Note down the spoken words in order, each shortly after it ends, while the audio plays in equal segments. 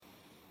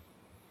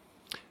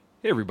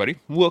Hey, everybody.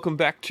 Welcome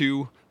back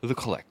to The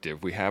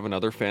Collective. We have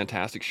another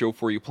fantastic show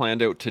for you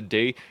planned out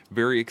today.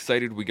 Very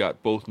excited. We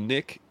got both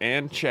Nick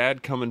and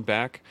Chad coming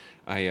back.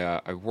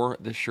 I wore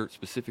this shirt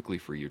specifically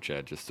for you,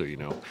 Chad, just so you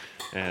know.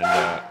 And,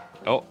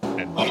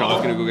 and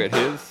Sean's going to go Uh-oh. get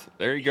his.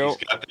 There you He's go.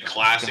 got the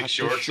classic Got the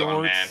shorts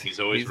on, man. shorts. He's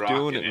always He's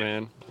doing rocking it, it.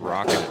 man.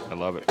 Rocking it. I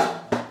love it.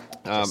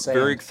 Just Very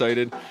saying.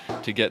 excited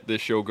to get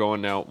this show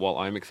going now. While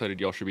I'm excited,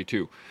 y'all should be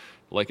too.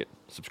 Like it,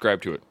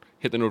 subscribe to it,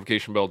 hit the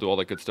notification bell, do all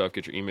that good stuff.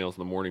 Get your emails in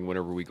the morning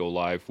whenever we go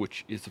live,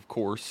 which is, of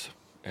course,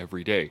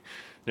 every day.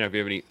 Now, if you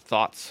have any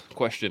thoughts,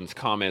 questions,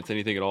 comments,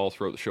 anything at all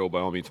throughout the show, by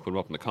all means, put them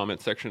up in the comment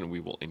section and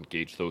we will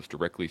engage those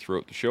directly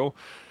throughout the show.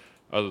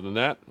 Other than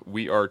that,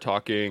 we are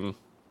talking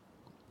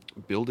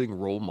building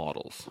role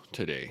models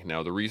today.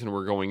 Now, the reason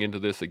we're going into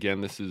this, again,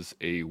 this is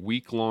a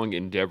week long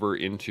endeavor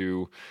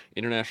into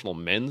International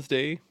Men's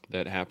Day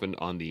that happened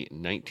on the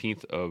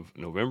 19th of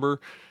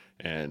November,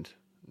 and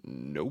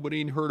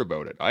nobody heard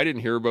about it. I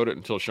didn't hear about it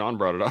until Sean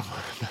brought it up.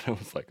 I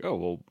was like, oh,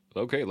 well,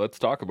 okay, let's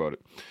talk about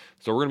it.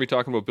 So, we're going to be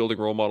talking about building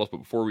role models, but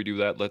before we do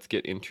that, let's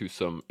get into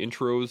some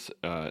intros.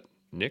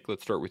 Nick,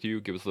 let's start with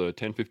you. Give us the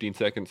 10, 15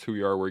 seconds, who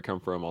you are, where you come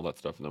from, all that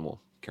stuff, and then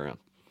we'll carry on.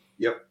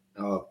 Yep.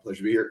 Pleasure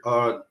to be here.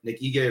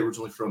 Nick Ige,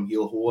 originally from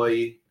Gila,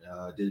 Hawaii.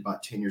 Did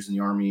about 10 years in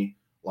the Army.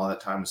 A lot of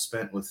that time was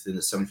spent within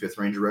the 75th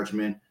Ranger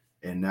Regiment.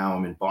 And now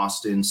I'm in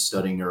Boston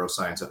studying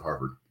neuroscience at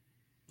Harvard.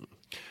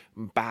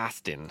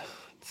 Boston.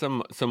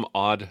 Some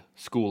odd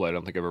school I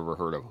don't think I've ever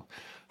heard of.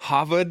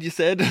 Harvard, you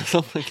said?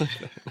 Something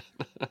like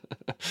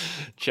that.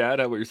 Chad,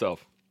 how about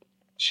yourself?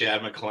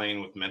 Chad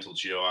McLean with Mental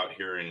Joe out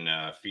here in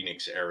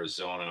Phoenix,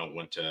 Arizona.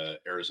 Went to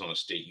Arizona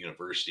State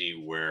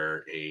University,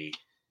 where a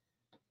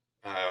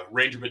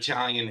Ranger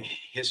Battalion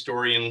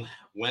historian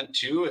went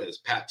to, as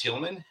Pat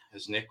Tillman,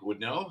 as Nick would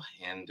know,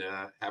 and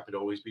happy to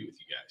always be with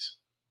you guys.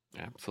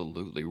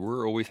 Absolutely.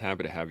 We're always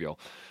happy to have y'all.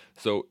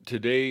 So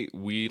today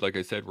we, like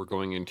I said, we're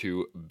going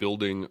into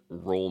building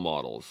role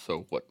models.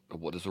 So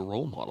what is a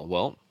role model?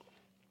 Well,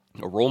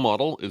 a role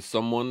model is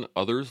someone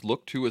others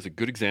look to as a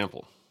good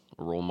example.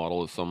 A role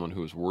model is someone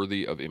who is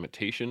worthy of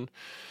imitation,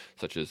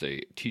 such as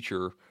a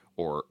teacher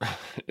or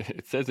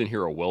it says in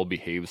here a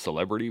well-behaved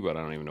celebrity, but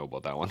I don't even know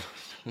about that one.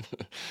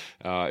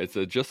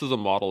 Just as a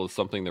model is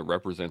something that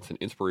represents an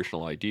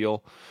inspirational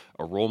ideal.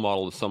 A role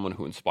model is someone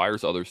who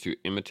inspires others to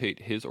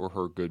imitate his or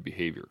her good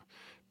behavior.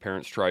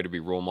 Parents try to be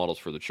role models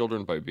for the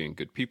children by being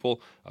good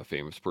people. A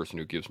famous person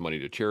who gives money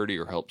to charity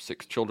or helps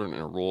sick children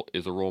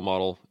is a role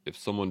model. If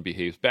someone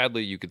behaves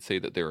badly, you could say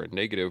that they're a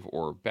negative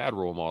or bad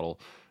role model,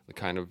 the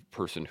kind of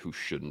person who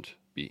shouldn't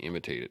be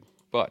imitated.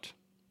 But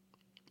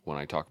when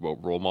I talk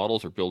about role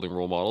models or building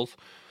role models,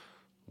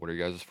 what are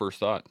you guys' first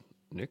thought?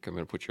 Nick, I'm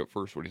going to put you up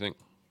first. What do you think?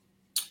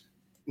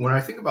 When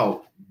I think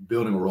about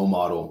building a role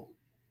model,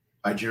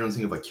 I generally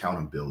think of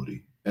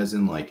accountability, as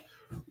in like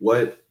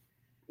what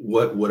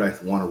would I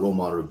want a role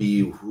model to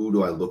be? Who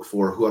do I look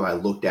for? Who have I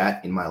looked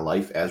at in my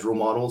life as role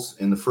models?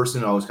 And the first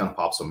thing that always kind of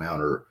pops them out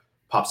or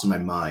pops in my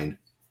mind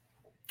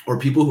are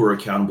people who are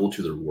accountable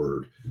to their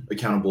word,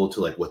 accountable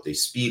to like what they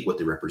speak, what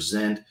they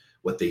represent,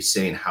 what they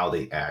say, and how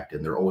they act.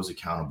 And they're always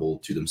accountable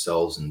to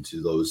themselves and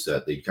to those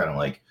that they kind of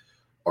like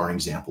are an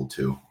example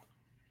to.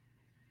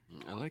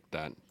 I like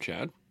that.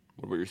 Chad,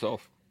 what about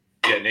yourself?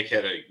 Yeah, Nick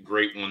had a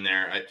great one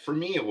there. For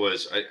me, it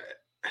was I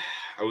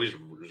always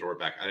resort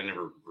back. I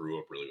never grew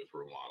up really with a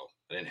role model.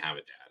 I didn't have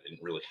a dad. I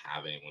didn't really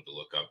have anyone to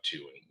look up to.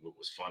 And what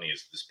was funny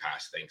is this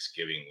past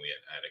Thanksgiving,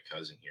 I had a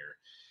cousin here,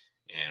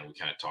 and we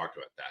kind of talked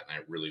about that. And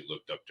I really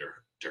looked up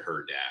to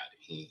her dad.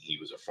 He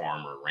was a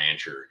farmer,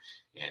 rancher,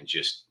 and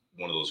just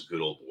one of those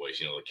good old boys.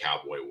 You know, the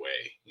cowboy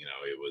way. You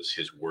know, it was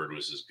his word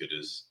was as good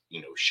as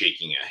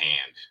shaking a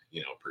hand.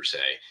 Per se.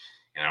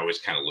 And I always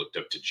kind of looked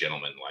up to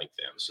gentlemen like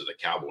them. So the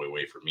cowboy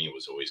way for me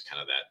was always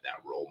kind of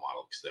that role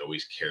model, because they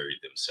always carried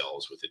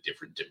themselves with a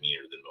different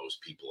demeanor than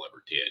most people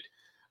ever did.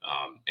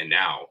 And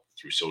now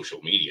through social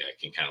media, I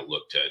can kind of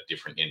look to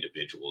different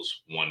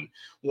individuals. One,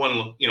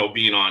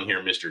 being on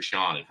here, Mr.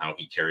 Sean, and how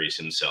he carries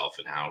himself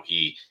and how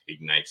he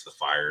ignites the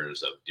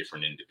fires of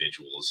different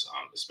individuals,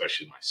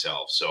 especially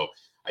myself. So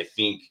I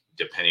think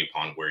depending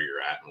upon where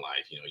you're at in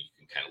life, you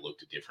can kind of look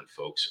to different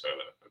folks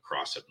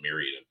across a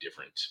myriad of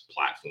different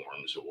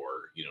platforms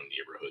or,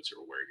 neighborhoods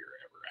or where you're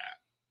ever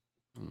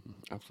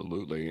at.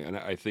 Absolutely. And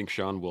I think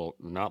Sean will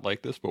not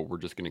like this, but we're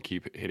just going to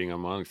keep hitting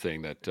him on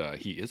saying that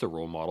he is a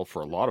role model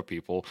for a lot of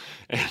people.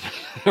 And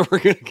we're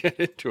going to get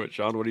into it.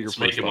 Sean, what are your Let's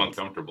first make him thoughts?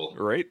 uncomfortable.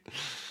 Right?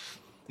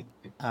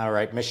 All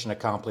right, mission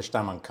accomplished.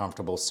 I'm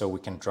uncomfortable, so we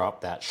can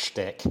drop that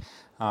shtick.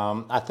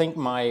 I think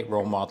my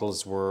role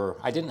models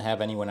I didn't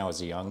have any when I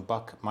was a young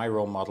buck. My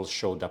role models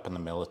showed up in the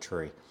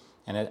military.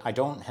 And I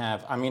don't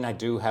have, I mean, I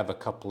do have a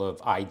couple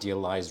of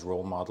idealized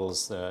role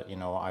models.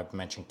 I've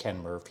mentioned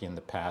Ken Murphy in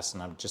the past,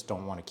 and I just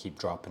don't want to keep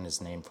dropping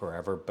his name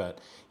forever. But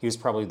he was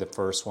probably the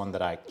first one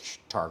that I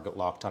target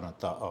locked on and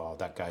thought, oh,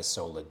 that guy's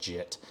so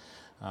legit.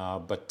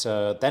 But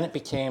then it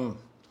became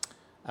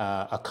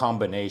a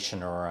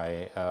combination or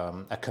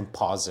a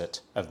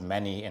composite of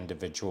many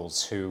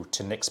individuals who,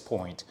 to Nick's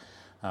point,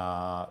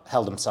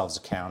 held themselves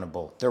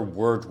accountable. Their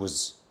word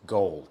was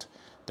gold.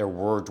 Their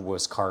word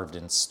was carved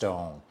in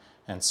stone.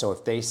 And so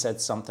if they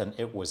said something,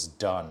 it was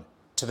done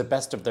to the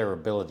best of their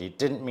ability. It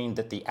didn't mean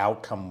that the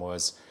outcome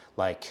was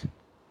like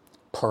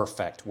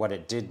perfect. What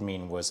it did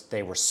mean was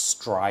they were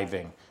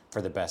striving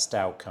for the best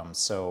outcome.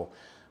 So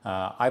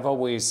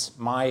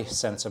my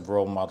sense of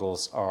role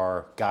models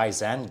are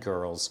guys and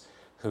girls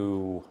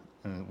who,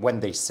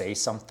 when they say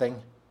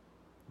something,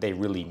 they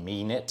really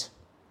mean it.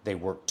 They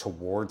work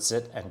towards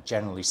it, and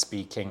generally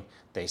speaking,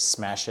 they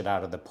smash it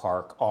out of the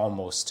park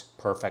almost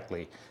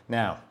perfectly.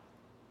 Now,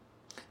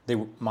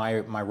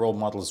 my role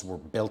models were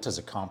built as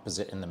a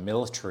composite in the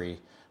military,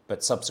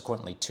 but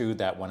subsequently to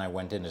that, when I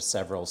went into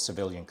several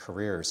civilian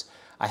careers,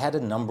 I had a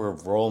number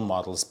of role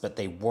models, but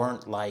they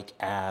weren't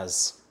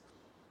as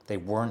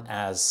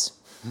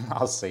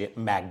I'll say it,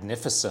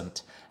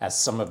 magnificent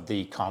as some of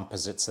the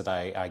composites that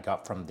I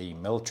got from the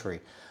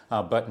military.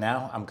 But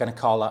now I'm going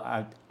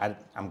to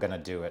I'm going to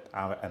do it.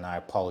 And I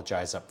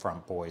apologize up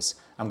front, boys.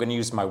 I'm going to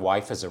use my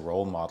wife as a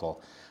role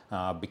model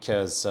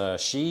because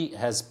she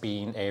has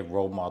been a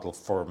role model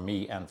for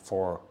me and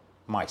for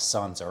my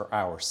sons, or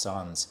our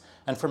sons,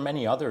 and for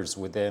many others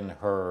within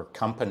her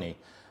company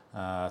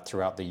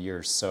throughout the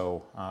years.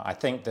 So I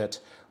think that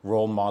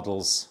role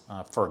models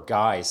for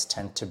guys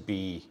tend to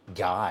be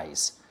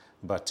guys.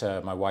 But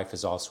my wife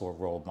is also a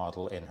role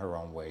model in her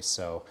own way.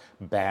 So,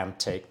 bam,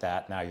 take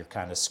that. Now you're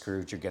kind of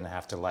screwed. You're gonna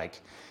have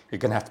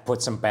to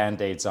put some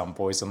Band-Aids on,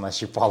 boys, unless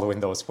you follow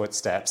in those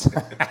footsteps.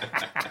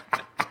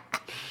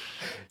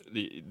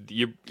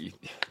 You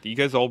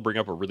guys all bring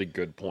up a really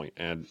good point,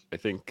 and I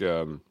think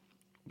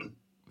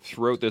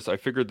throughout this, I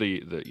figured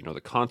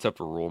the concept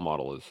of a role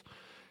model is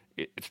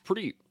it's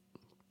pretty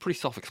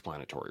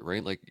self-explanatory,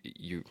 right? Like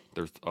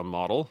there's a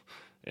model,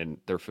 and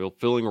they're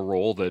fulfilling a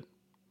role that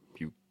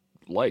you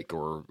like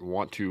or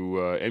want to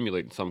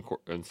emulate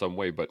in some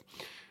way. But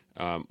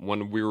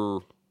when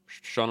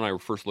Sean and I were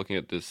first looking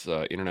at this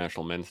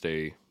International Men's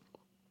Day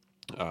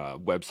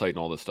website and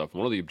all this stuff,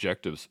 one of the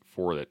objectives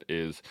for it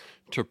is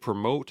to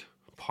promote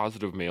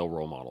positive male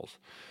role models.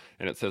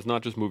 And it says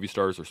not just movie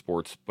stars or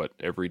sports, but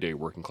everyday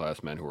working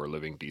class men who are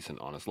living decent,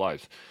 honest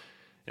lives.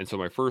 And so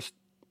my first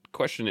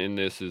question in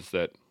this is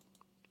that,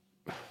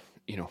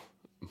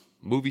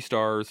 movie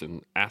stars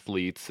and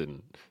athletes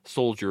and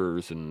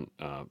soldiers and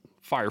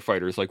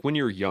firefighters, like when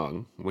you're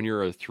young, when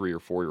you're a 3 or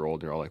 4 year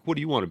old, you're all like, what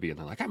do you want to be? And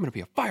they're like, I'm going to be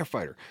a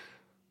firefighter.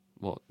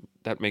 Well,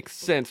 that makes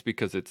sense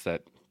because it's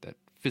that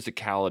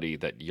physicality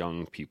that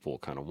young people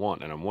kind of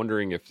want. And I'm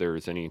wondering if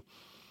there's any,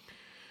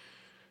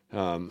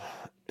 I'm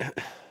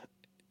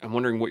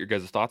wondering what your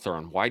guys' thoughts are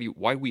on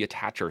why we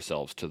attach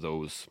ourselves to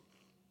those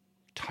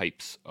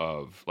types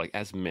of, like,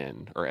 as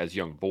men, or as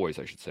young boys,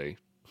 I should say.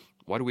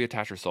 Why do we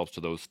attach ourselves to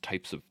those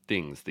types of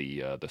things?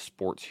 The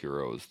sports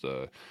heroes,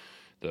 the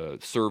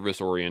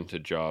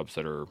service-oriented jobs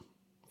that are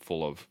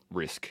full of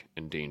risk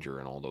and danger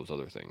and all those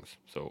other things.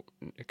 So,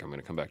 Nick, I'm going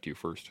to come back to you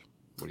first.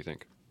 What do you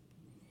think?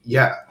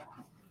 Yeah.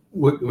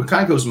 What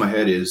kind of goes in my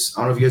head is,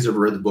 I don't know if you guys ever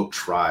read the book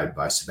Tribe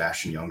by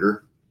Sebastian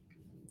Junger.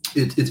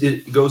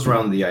 It goes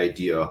around the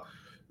idea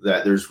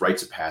that there's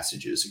rites of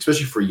passages,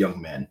 especially for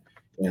young men.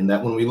 And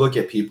that when we look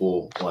at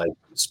people like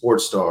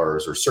sports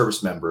stars or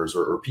service members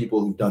or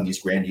people who've done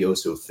these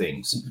grandiose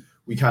things,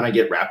 we kind of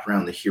get wrapped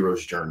around the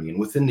hero's journey. And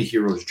within the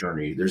hero's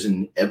journey, there's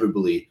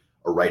inevitably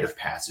a rite of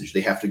passage.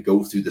 They have to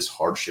go through this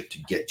hardship to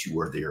get to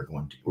where they are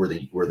going to,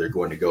 where they're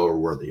going to go, or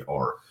where they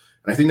are.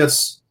 And I think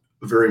that's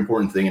a very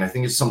important thing. And I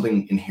think it's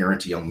something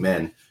inherent to young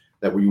men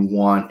that we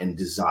want and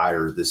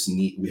desire this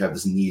need. We have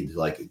this need to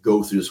like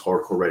go through this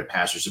hardcore rite of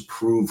passage to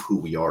prove who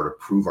we are, to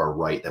prove our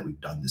right that we've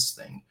done this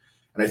thing.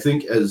 And I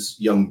think as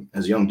young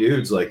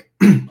dudes, like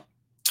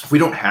if we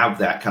don't have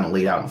that kind of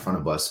laid out in front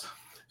of us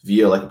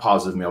via like a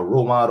positive male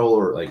role model,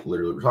 or like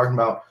literally what we're talking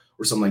about,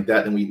 or something like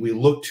that, then we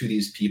look to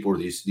these people, or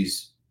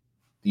these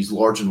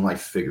large in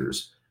life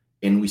figures,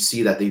 and we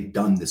see that they've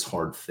done this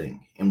hard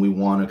thing, and we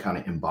want to kind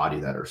of embody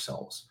that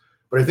ourselves.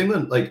 But I think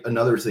that like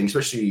another thing,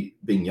 especially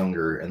being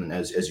younger, and then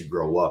as you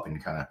grow up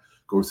and kind of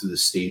go through the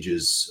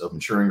stages of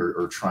maturing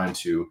or trying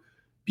to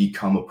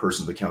become a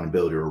person of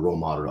accountability or a role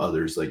model to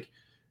others, like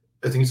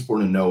I think it's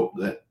important to note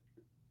that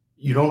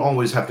you don't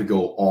always have to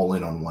go all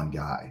in on one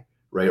guy,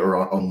 right? Or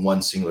on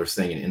one singular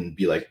thing and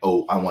be like,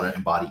 oh, I want to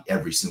embody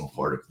every single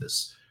part of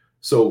this.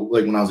 So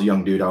like when I was a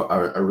young dude, I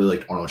really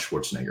liked Arnold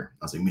Schwarzenegger.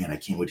 I was like, man, I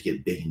can't wait to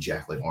get big and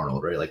jacked like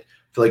Arnold, right? Like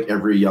I feel like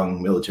every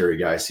young military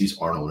guy sees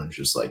Arnold and is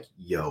just like,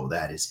 yo,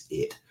 that is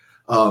it.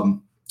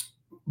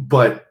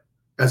 But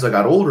as I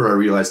got older, I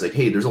realized like,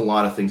 hey, there's a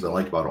lot of things I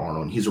liked about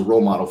Arnold. And he's a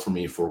role model for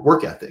me for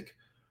work ethic,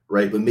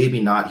 right? But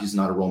maybe not, he's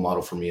not a role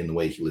model for me in the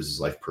way he lives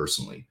his life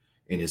personally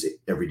in his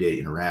everyday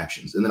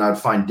interactions. And then I'd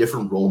find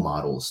different role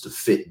models to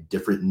fit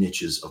different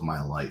niches of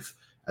my life.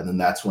 And then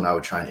that's when I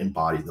would try and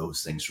embody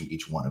those things from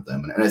each one of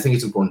them. And I think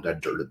it's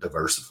important to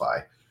diversify,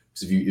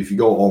 because if you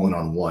go all in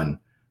on one,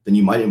 then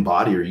you might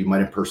embody, or you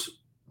might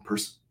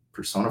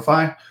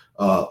personify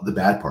the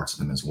bad parts of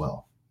them as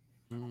well.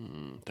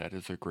 That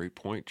is a great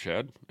point.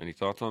 Chad, any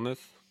thoughts on this?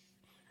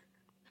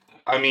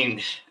 I mean,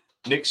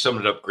 Nick summed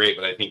it up great,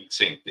 but I think the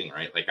same thing,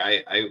 right? Like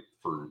I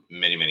for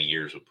many, many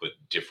years would put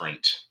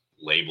different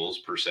labels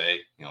per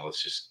se.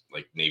 Let's just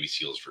like Navy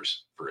SEALs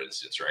for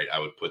instance, right? I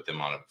would put them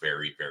on a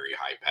very, very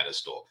high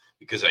pedestal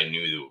because I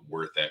knew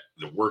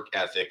the work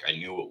ethic. I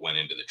knew what went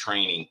into the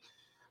training.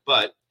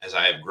 But as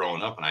I have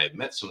grown up and I have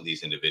met some of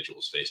these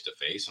individuals face to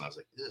face, and I was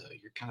like,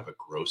 you're kind of a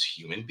gross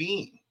human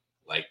being.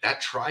 Like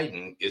that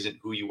Trident isn't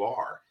who you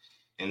are.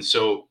 And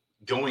so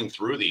going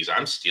through these,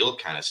 I'm still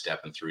kind of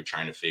stepping through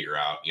trying to figure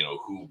out,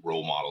 who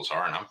role models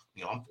are. And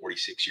I'm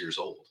 46 years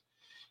old,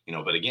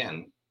 but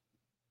again,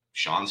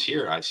 Sean's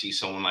here. I see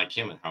someone like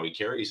him and how he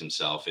carries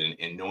himself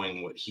and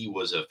knowing what he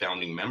was a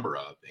founding member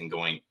of and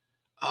going,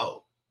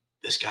 oh,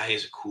 this guy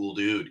is a cool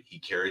dude. He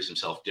carries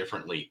himself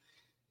differently.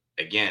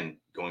 Again,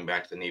 going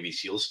back to the Navy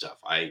SEAL stuff,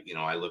 I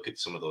look at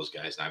some of those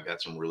guys and I've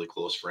got some really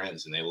close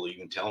friends and they will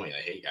even tell me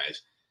that, hey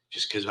guys,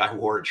 just because I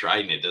wore a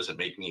Trident, it doesn't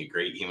make me a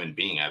great human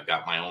being. I've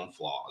got my own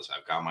flaws.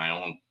 I've got my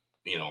own,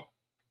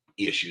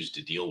 issues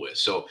to deal with.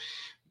 So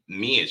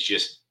me, it's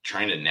just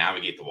trying to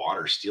navigate the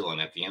water still. And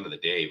at the end of the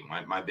day,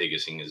 my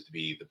biggest thing is to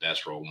be the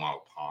best role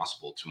model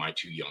possible to my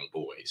 2 young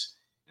boys.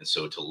 And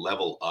so to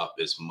level up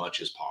as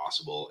much as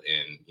possible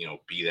and,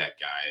 be that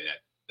guy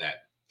that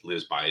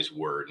lives by his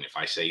word. And if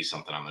I say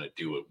something, I'm going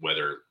to do it,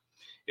 whether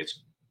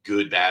it's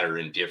good, bad, or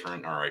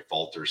indifferent, or I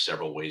falter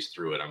several ways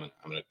through it. I'm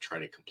going to try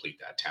to complete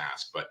that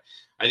task. But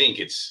I think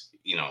it's,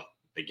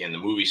 again, the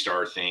movie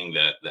star thing,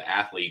 the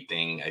athlete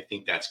thing, I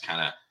think that's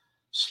kind of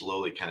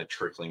slowly kind of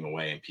trickling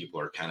away and people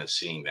are kind of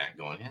seeing that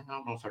going, I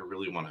don't know if I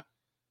really want to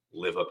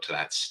live up to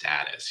that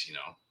status,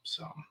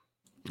 so.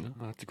 Yeah,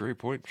 that's a great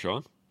point.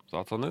 Sean,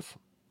 thoughts on this?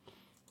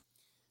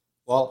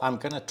 Well, I'm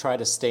going to try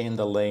to stay in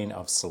the lane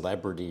of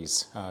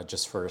celebrities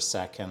just for a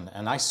second.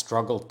 And I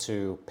struggle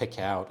to pick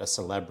out a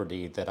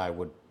celebrity that I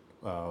would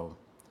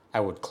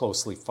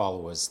closely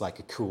follow as like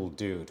a cool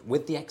dude,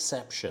 with the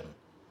exception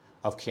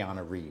of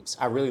Keanu Reeves.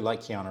 I really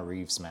like Keanu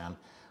Reeves, man.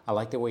 I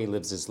like the way he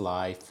lives his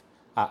life.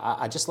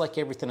 I just like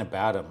everything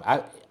about him.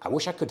 I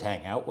wish I could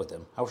hang out with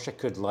him. I wish I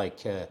could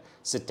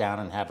sit down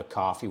and have a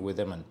coffee with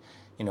him and,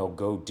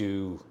 go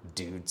do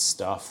dude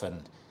stuff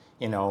and,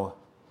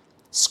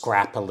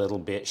 scrap a little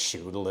bit,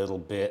 shoot a little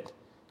bit,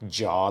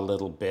 jaw a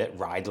little bit,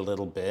 ride a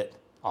little bit,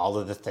 all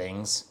of the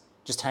things.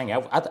 Just hang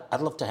out. I'd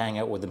love to hang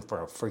out with him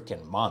for a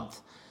freaking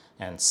month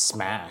and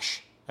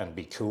smash and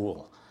be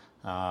cool.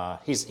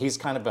 He's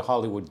kind of a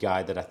Hollywood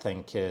guy that I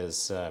think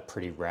is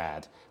pretty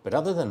rad. But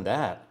other than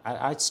that,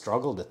 I'd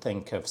struggle to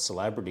think of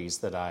celebrities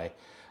that I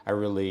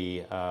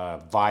really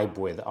vibe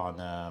with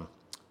on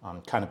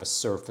kind of a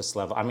surface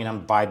level. I mean,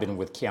 I'm vibing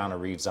with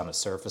Keanu Reeves on a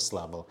surface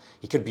level.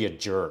 He could be a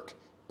jerk,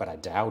 but I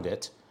doubt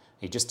it.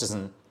 He just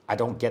doesn't. I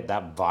don't get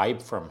that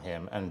vibe from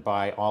him. And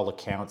by all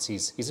accounts,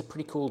 he's a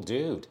pretty cool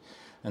dude.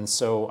 And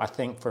so I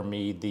think for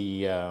me,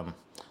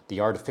 the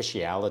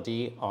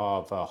artificiality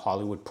of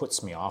Hollywood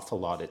puts me off a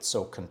lot. It's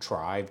so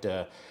contrived.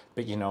 But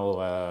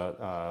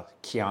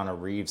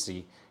Keanu Reeves,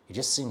 he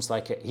just seems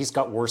like he's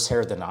got worse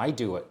hair than I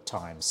do at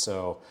times.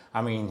 So,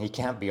 I mean, he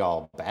can't be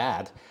all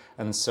bad.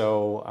 And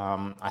so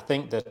I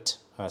think that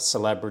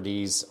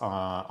celebrities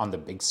on the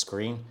big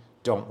screen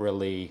don't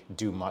really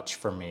do much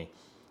for me.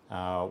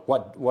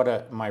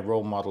 What my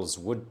role models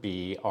would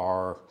be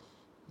are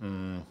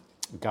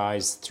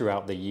guys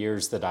throughout the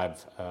years that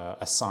I've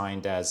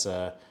assigned as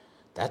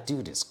that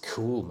dude is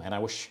cool, man. I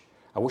wish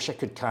I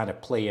could kind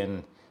of play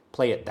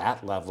at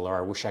that level, or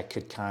I wish I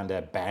could kind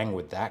of bang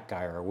with that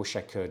guy, or I wish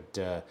I could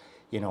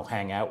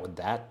hang out with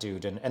that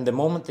dude. And the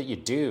moment that you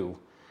do,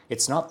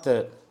 it's not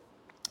that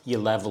you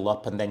level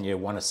up and then you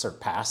want to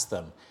surpass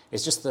them.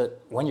 It's just that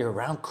when you're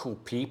around cool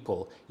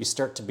people, you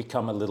start to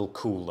become a little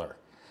cooler,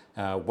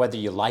 whether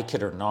you like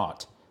it or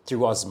not.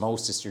 Through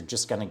osmosis, you're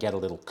just going to get a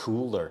little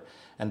cooler.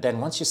 And then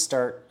once you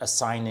start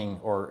assigning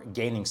or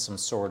gaining some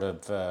sort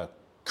of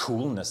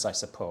coolness, I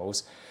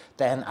suppose,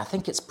 then I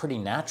think it's pretty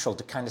natural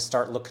to kind of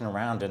start looking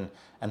around and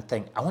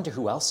think, I wonder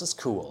who else is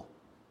cool.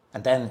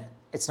 And then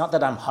it's not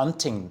that I'm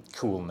hunting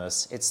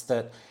coolness, it's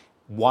that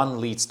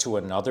one leads to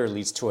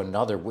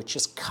another, which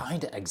is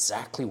kind of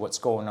exactly what's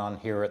going on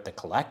here at the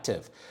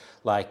collective.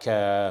 Like,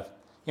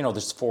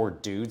 there's 4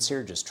 dudes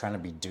here just trying to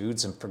be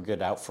dudes and figure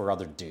it out for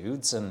other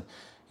dudes.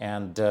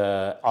 And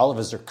all of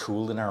us are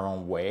cool in our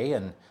own way.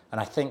 And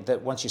I think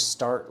that once you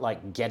start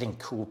like getting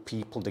cool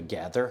people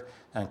together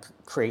and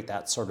create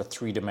that sort of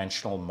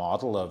 3-dimensional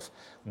model of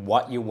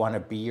what you want to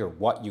be or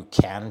what you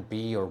can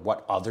be or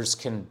what others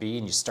can be,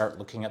 and you start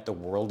looking at the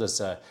world as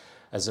a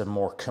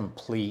more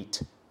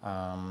complete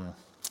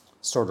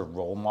sort of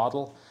role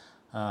model,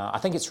 I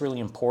think it's really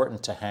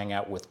important to hang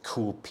out with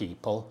cool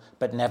people,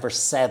 but never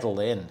settle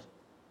in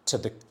to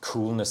the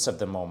coolness of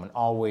the moment.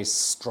 Always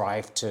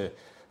strive to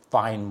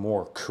find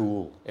more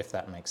cool, if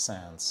that makes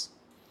sense.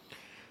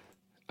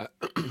 I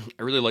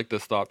really like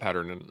this thought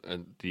pattern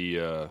and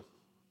the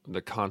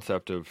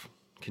concept of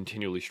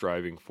continually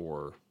striving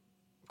for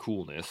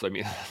coolness. I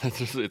mean,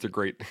 it's a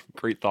great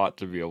thought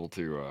to be able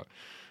to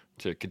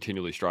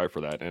continually strive for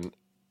that. And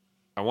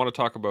I want to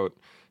talk about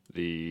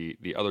the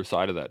other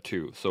side of that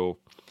too. So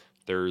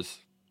there's,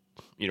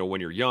 when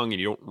you're young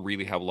and you don't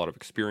really have a lot of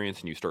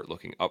experience and you start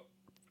looking up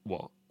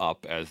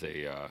as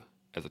a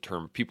as a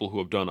term, people who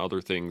have done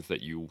other things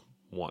that you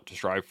want to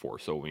strive for.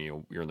 So when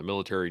you're in the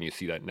military and you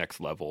see that next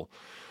level,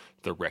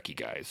 the recce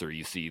guys, or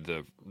you see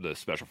the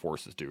special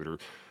forces dude, or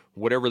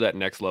whatever that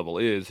next level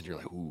is, and you're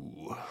like,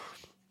 ooh,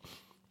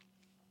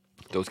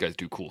 those guys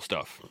do cool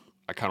stuff.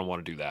 I kind of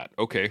want to do that.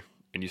 Okay,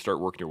 and you start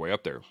working your way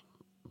up there.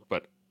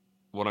 But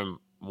what I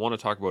want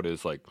to talk about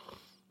is like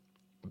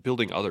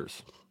building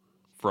others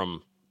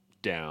from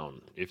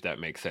down, if that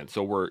makes sense.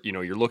 So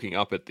you're looking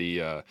up at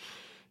the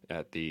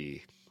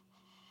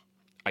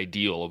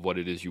ideal of what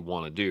it is you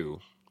want to do,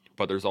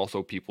 but there's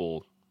also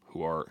people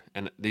who are,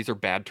 and these are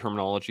bad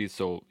terminologies,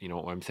 so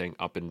I'm saying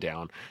up and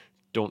down.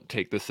 Don't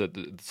take this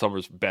that some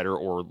is better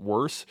or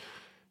worse,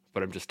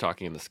 but I'm just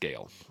talking in the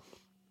scale.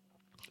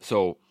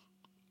 So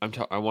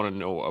I want to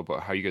know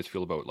about how you guys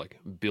feel about like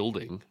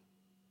building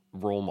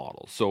role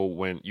models. So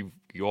when you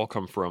all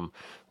come from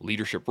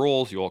leadership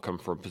roles, you all come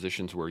from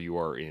positions where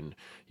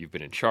you've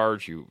been in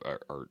charge, you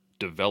are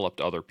developed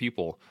other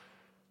people.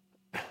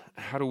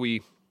 How do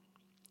we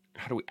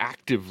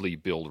actively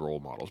build role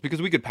models?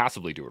 Because we could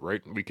passively do it,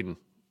 right? We can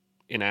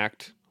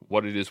enact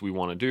what it is we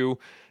want to do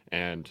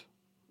and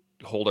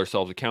hold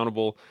ourselves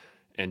accountable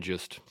and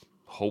just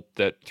hope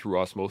that through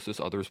osmosis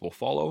others will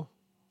follow,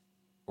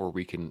 or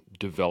we can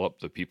develop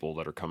the people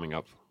that are coming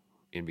up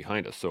in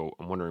behind us. So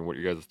I'm wondering what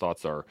your guys'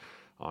 thoughts are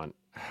on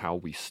how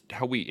we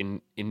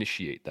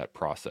initiate that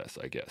process.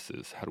 I guess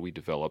is how do we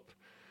develop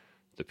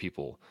the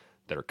people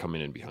that are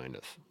coming in behind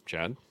us?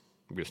 Chad, I'm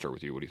going to start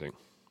with you. What do you think?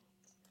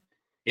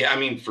 Yeah, I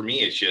mean, for me,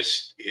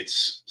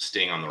 it's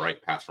staying on the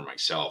right path for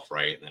myself,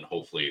 right? And then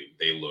hopefully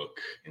they look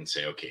and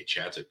say, okay,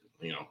 Chad's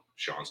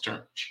Sean's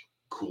turn.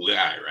 Cool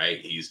guy,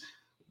 right?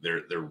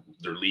 They're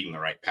leading the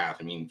right path.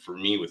 I mean, for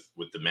me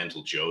with the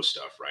Mental Joe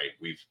stuff, right?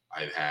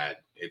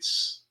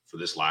 For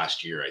this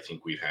last year, I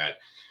think we've had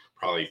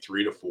probably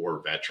 3 to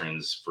 4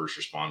 veterans, first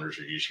responders,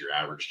 or just your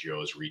average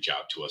Joes reach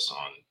out to us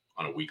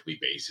on a weekly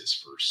basis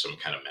for some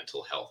kind of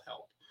mental health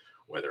help,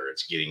 whether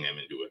it's getting them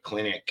into a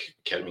clinic,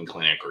 ketamine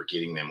clinic, or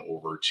getting them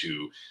over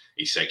to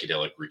a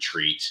psychedelic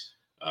retreat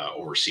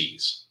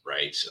overseas,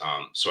 right?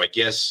 So I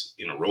guess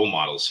in a role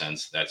model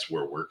sense, that's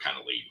where we're kind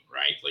of leading,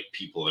 right? Like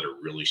people that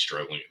are really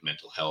struggling with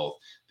mental health,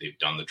 they've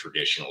done the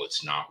traditional,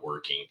 it's not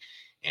working.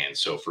 And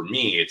so for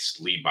me, it's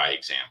lead by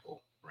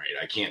example,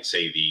 right? I can't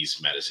say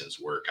these medicines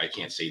work. I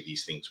can't say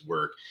these things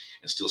work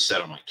and still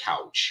sit on my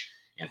couch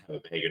and have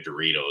a bag of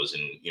Doritos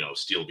and,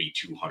 still be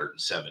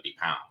 270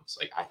 pounds.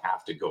 Like I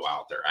have to go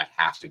out there. I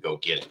have to go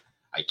get it.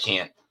 I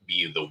can't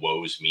be the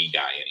woe's me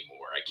guy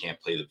anymore. I can't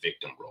play the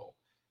victim role.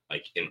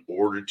 Like in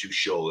order to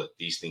show that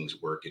these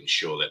things work and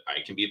show that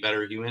I can be a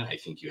better human, I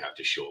think you have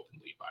to show up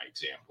and lead by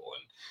example.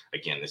 And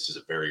again, this is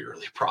a very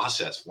early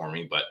process for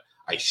me, but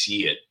I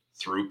see it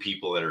through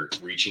people that are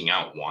reaching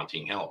out,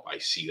 wanting help. I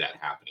see that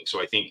happening.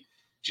 So I think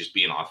just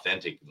being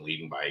authentic and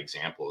leading by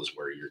example is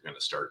where you're going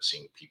to start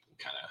seeing people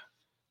kind of,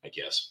 I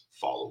guess,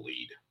 follow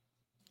lead.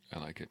 I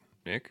like it.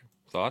 Nick,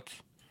 thoughts?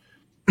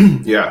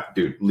 Yeah,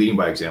 dude, leading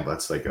by example.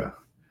 That's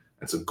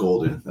a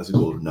golden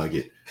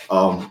nugget.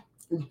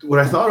 What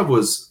I thought of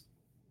was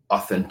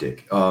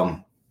authentic.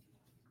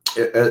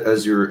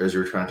 As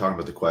you're trying to talk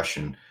about the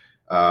question,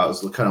 I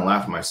was kind of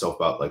laughing at myself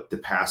about like the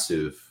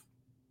passive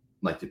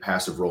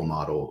role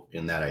model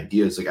in that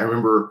idea. It's like, I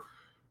remember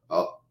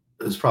it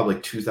was probably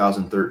like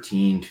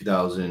 2013,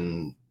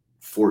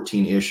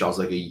 2014 ish. I was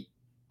like a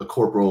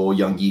corporal,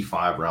 young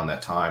E5 around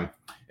that time,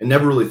 and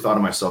never really thought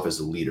of myself as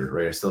a leader,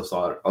 right? I still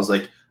thought I was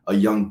like a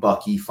young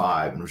buck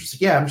E5 and was just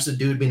like, yeah, I'm just a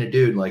dude being a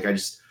dude. Like I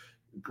just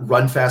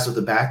run fast with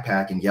a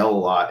backpack and yell a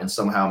lot. And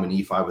somehow I'm an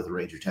E5 with a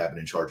Ranger tab and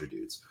in charge of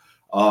dudes.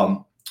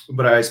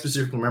 But I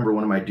specifically remember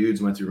one of my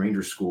dudes went through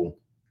Ranger school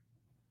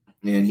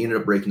and he ended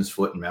up breaking his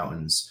foot in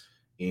mountains,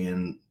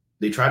 and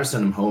they tried to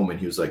send him home. And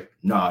he was like,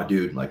 nah,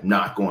 dude, like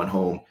not going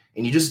home.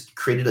 And he just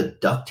created a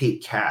duct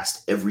tape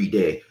cast every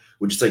day,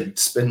 would just like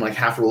spin like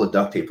half a roll of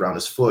duct tape around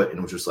his foot.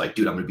 And was just like,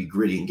 dude, I'm going to be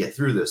gritty and get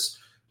through this.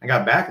 I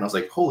got back and I was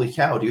like, holy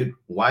cow, dude,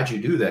 why'd you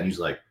do that? And he's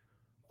like,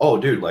 oh,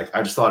 dude, like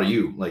I just thought of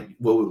you. Like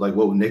what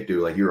would Nick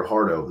do? Like you're a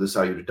hardo. This is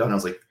how you'd have done. I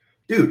was like,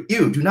 dude,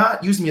 you do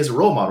not use me as a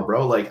role model,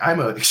 bro. Like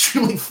I'm an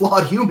extremely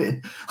flawed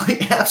human.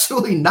 Like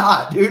absolutely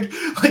not, dude.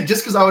 Like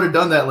just because I would have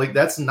done that, like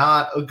that's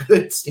not a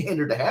good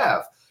standard to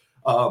have.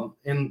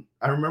 And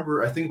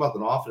I think about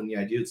that often. The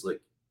idea is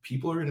like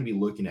people are going to be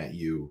looking at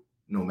you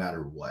no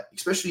matter what,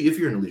 especially if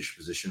you're in a leadership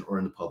position or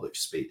in the public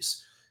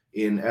space.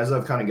 And as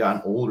I've kind of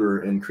gotten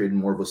older and created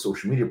more of a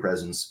social media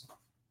presence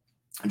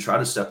and try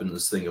to step into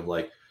this thing of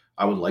like,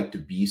 I would like to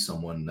be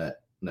someone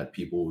that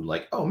people would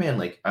like, oh man,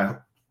 like I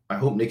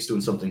hope Nick's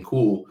doing something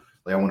cool.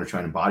 Like I want to try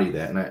and embody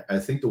that. And I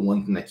think the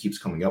one thing that keeps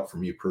coming up for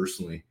me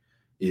personally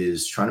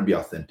is trying to be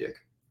authentic,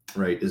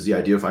 right? Is the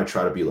idea if I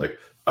try to be like,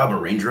 I'm a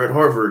Ranger at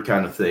Harvard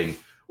kind of thing.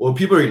 Well,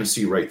 people are going to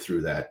see right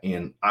through that.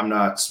 And I'm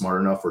not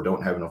smart enough or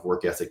don't have enough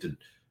work ethic to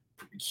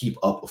keep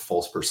up a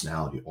false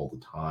personality all the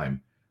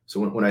time. So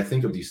when I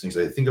think of these things,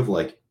 I think of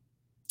like,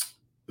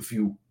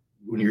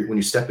 when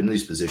you step into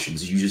these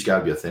positions, you just got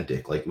to be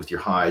authentic, like with your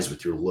highs,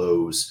 with your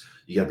lows.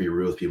 You got to be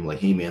real with people like,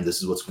 hey man,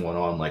 this is what's going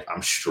on. Like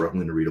I'm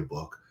struggling to read a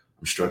book.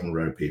 I'm struggling to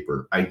write a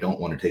paper. I don't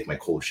want to take my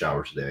cold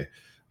shower today.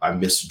 I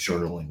missed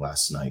journaling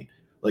last night.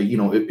 Like,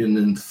 and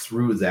then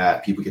through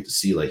that, people get to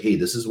see like, hey,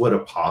 this is what a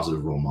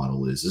positive role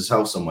model is. This is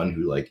how someone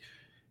who like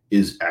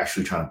is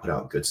actually trying to put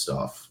out good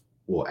stuff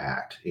will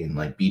act and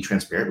like be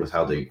transparent with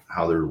how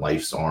their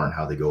lives are and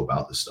how they go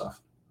about this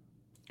stuff.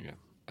 Yeah,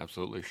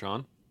 absolutely.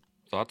 Sean,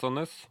 thoughts on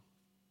this?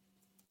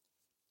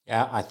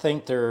 Yeah, I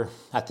think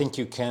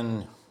you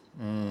can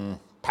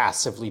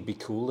passively be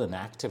cool and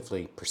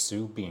actively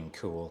pursue being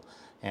cool.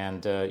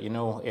 And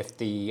if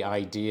the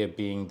idea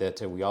being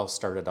that we all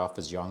started off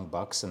as young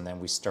bucks and then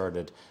we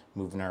started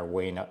moving our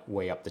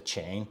way up the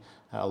chain,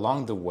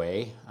 along the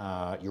way,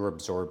 you're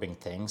absorbing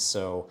things.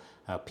 So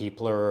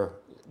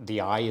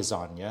the eye is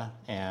on you,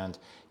 and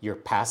you're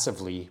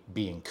passively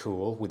being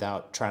cool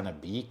without trying to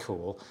be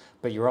cool,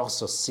 but you're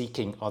also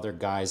seeking other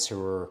guys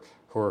who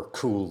are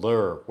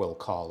cooler, we'll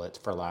call it,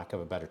 for lack of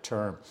a better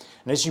term.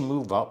 And as you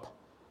move up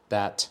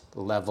that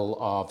level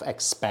of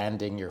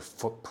expanding your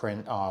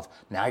footprint of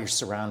now you're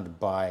surrounded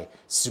by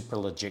super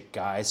legit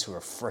guys who are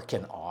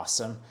freaking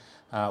awesome.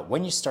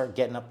 When you start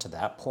getting up to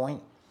that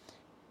point,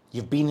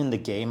 you've been in the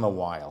game a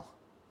while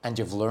and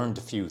you've learned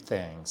a few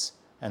things.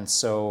 And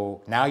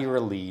so now you're a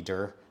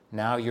leader.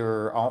 Now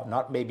you're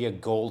not maybe a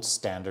gold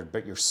standard,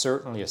 but you're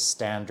certainly a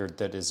standard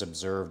that is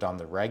observed on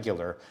the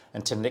regular.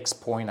 And to Nick's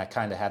point, I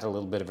kind of had a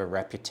little bit of a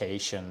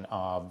reputation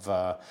of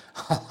I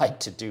like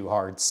to do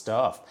hard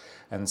stuff.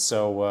 And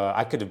so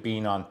I could have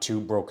been on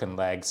 2 broken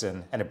legs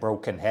and a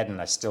broken head,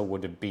 and I still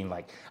would have been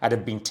like, I'd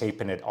have been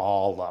taping it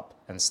all up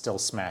and still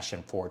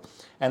smashing forward.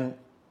 And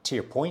to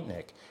your point,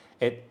 Nick,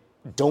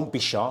 don't be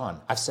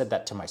Sean. I've said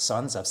that to my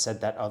sons. I've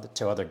said that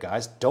to other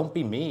guys. Don't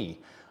be me.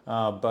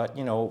 But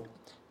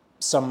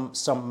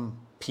some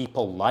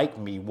people like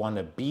me want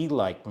to be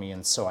like me,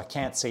 and so I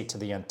can't say to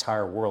the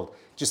entire world,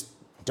 just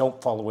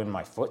don't follow in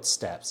my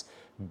footsteps.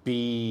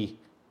 Be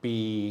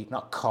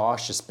not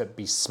cautious, but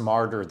be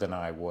smarter than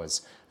I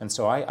was. And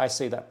so I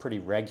say that pretty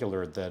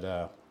regular,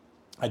 that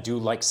I do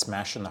like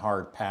smashing the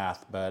hard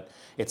path, but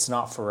it's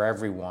not for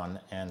everyone.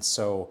 And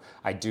so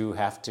I do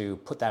have to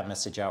put that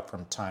message out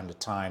from time to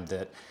time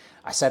that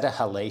I set a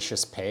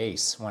hellacious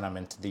pace when I'm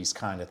into these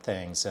kind of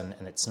things, and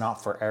it's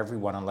not for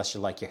everyone unless you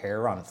like your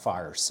hair on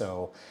fire.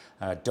 So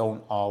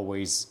don't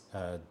always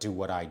do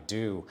what I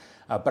do.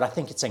 But I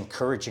think it's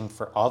encouraging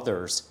for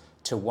others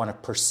to want to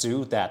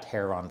pursue that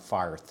hair on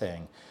fire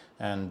thing.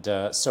 And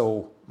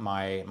so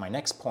my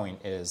next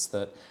point is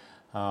that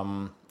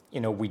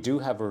we do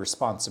have a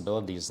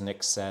responsibility, as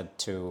Nick said,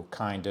 to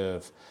kind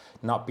of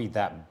not be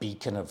that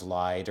beacon of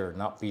light or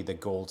not be the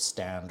gold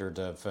standard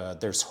of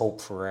there's hope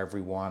for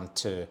everyone,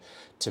 to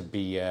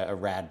be a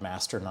Rad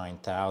Master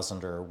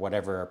 9000 or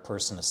whatever a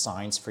person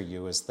assigns for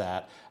you as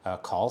that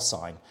call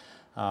sign.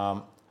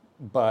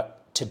 But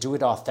to do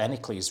it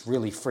authentically is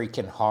really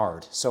freaking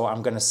hard. So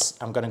I'm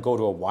gonna go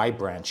to a Y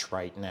branch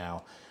right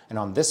now, and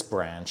on this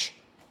branch,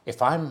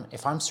 if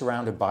I'm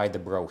surrounded by the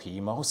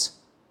brohemos,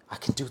 I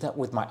can do that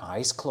with my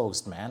eyes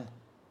closed, man.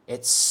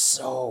 It's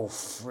so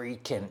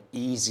freaking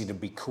easy to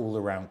be cool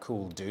around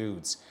cool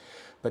dudes.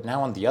 But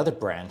now on the other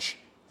branch,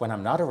 when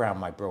I'm not around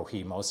my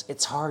brohemos,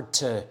 it's hard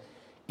to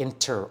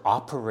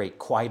interoperate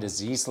quite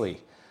as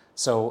easily.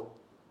 So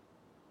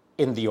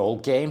in the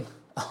old game,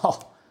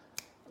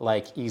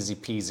 like easy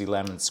peasy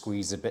lemon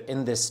squeezy, but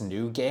in this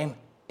new game,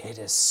 it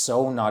is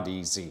so not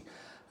easy.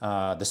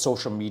 The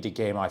social media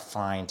game I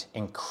find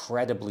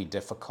incredibly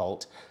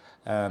difficult.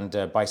 And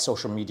by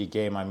social media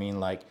game, I mean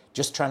like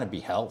just trying to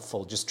be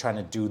helpful, just trying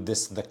to do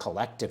the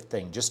collective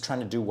thing, just trying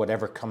to do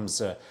whatever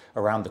comes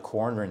around the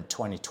corner in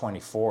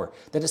 2024.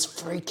 That is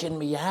freaking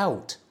me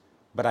out.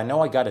 But I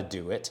know I got to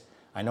do it.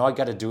 I know I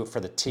got to do it for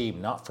the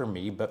team, not for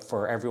me, but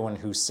for everyone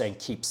who's saying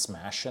keep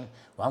smashing.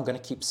 Well, I'm going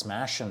to keep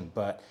smashing,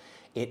 but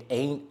it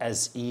ain't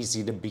as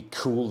easy to be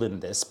cool in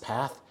this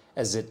path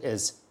as it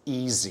is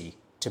easy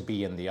to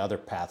be in the other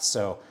path.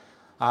 So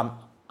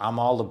I'm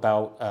all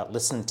about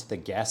listening to the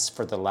guests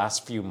for the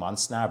last few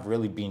months now. I've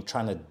really been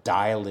trying to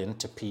dial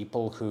into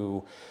people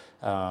who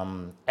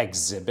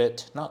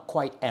exhibit, not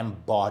quite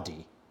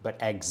embody, but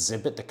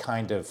exhibit the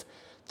kind of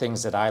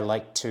things that I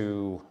like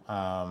to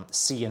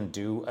see and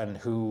do, and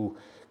who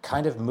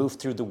kind of move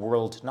through the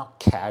world, not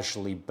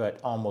casually, but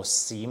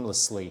almost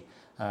seamlessly,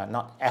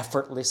 not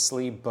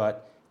effortlessly,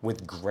 but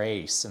with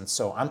grace. And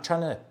so I'm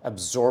trying to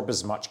absorb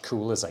as much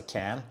cool as I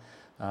can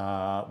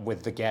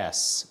with the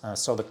guests.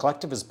 So the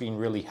collective has been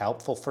really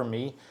helpful for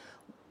me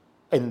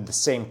in the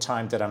same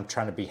time that I'm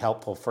trying to be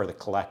helpful for the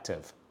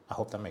collective. I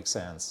hope that makes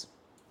sense.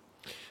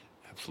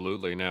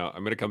 Absolutely. Now,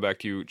 I'm going to come back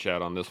to you,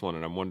 Chad, on this one,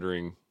 and I'm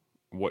wondering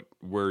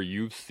where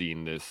you've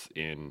seen this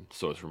in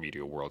social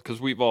media world, because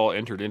we've all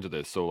entered into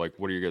this. So, like,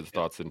 what are your guys'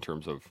 thoughts in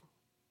terms of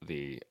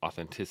the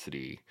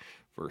authenticity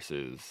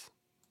versus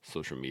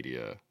social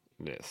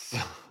media-ness?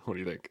 What do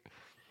you think?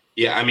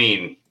 Yeah, I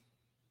mean,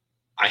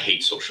 I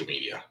hate social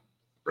media.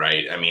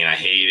 Right. I mean, I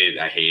hate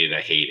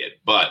it.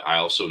 But I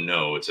also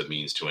know it's a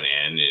means to an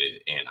end,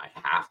 and I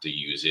have to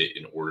use it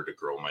in order to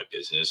grow my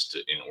business,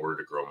 in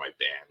order to grow my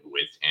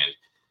bandwidth. And,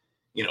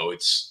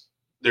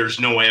 there's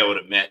no way I would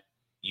have met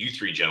you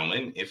three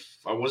gentlemen if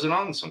I wasn't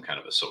on some kind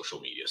of a social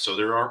media. So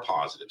there are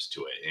positives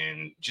to it,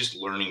 and just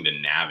learning to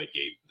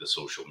navigate the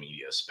social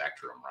media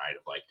spectrum, right?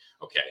 Of like,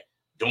 okay,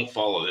 don't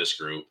follow this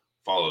group,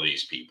 follow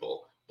these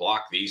people,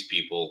 block these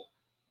people.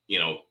 You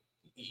know,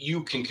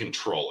 you can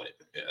control it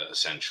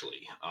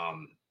essentially.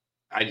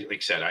 I like I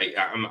said,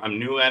 I'm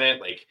new at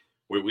it. Like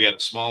we had a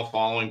small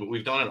following, but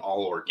we've done it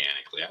all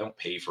organically. I don't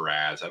pay for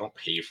ads. I don't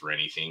pay for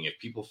anything. If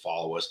people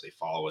follow us, they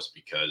follow us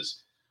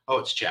because, oh,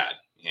 it's Chad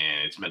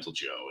and it's Mental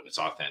Joe and it's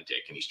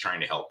authentic and he's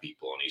trying to help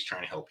people and he's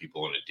trying to help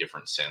people in a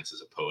different sense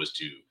as opposed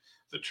to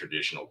the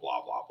traditional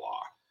blah blah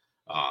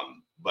blah.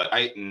 But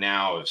I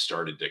now have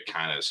started to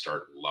kind of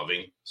start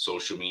loving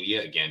social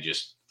media again,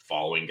 just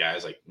following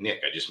guys like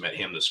Nick. I just met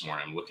him this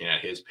morning. I'm looking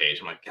at his page.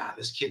 I'm like, God,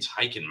 this kid's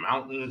hiking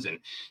mountains and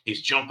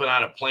he's jumping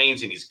out of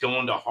planes and he's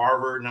going to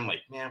Harvard. And I'm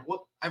like, man,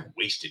 what? I've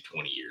wasted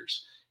 20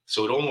 years.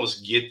 So it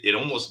almost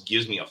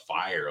gives me a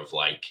fire of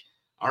like,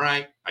 all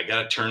right, I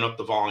got to turn up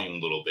the volume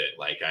a little bit.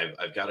 Like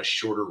I've got a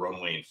shorter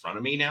runway in front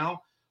of me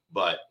now,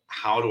 but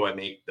how do I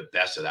make the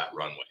best of that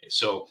runway?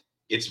 So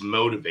it's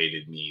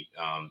motivated me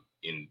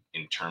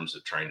in terms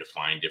of trying to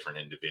find different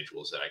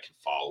individuals that I can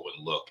follow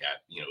and look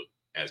at,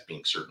 as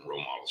being certain role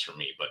models for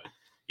me. But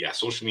yeah,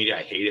 social media,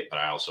 I hate it, but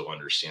I also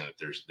understand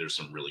that there's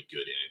some really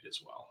good in it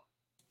as well.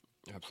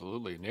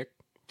 Absolutely. Nick,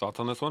 thoughts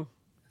on this one?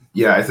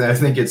 Yeah, I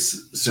think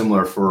it's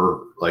similar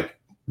for like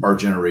our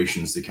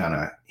generations to kind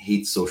of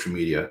hate social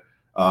media.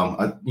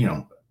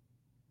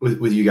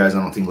 With you guys,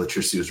 I don't think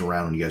electricity was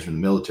around when you guys were in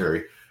the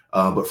military.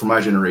 But for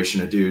my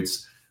generation of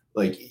dudes,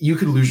 like you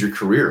could lose your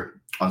career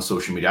on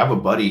social media. I have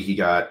a buddy, he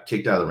got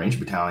kicked out of the Ranger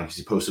Battalion because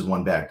he posted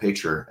one bad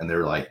picture and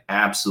they're like,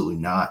 absolutely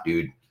not,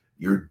 dude,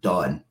 you're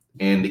done.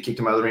 And they kicked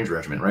him out of the Ranger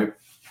Regiment, right?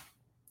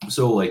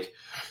 So like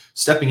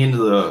stepping into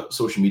the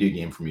social media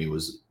game for me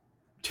was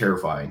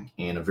terrifying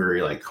and a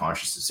very like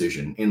conscious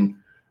decision. And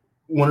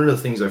one of the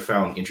things I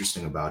found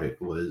interesting about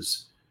it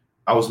was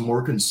I was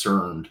more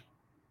concerned,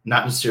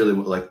 not necessarily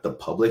what like the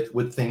public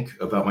would think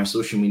about my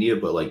social media,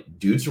 but like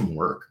dudes from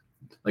work,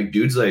 like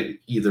dudes like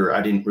either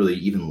I didn't really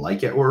even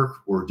like at work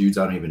or dudes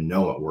I don't even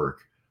know at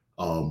work.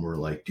 Were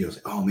like, dude, I was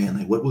like, oh man,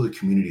 like what will the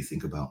community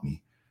think about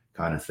me,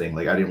 kind of thing.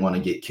 Like I didn't want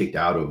to get kicked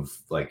out of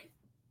like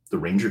the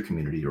Ranger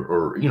community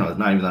or not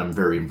even that I'm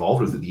very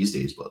involved with it these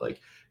days, but like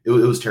it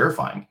was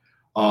terrifying.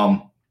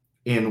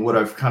 And what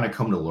I've kind of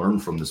come to learn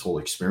from this whole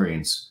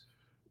experience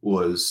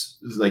was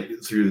like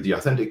through the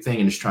authentic thing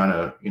and just trying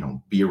to,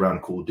 be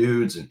around cool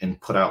dudes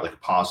and put out like a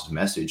positive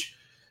message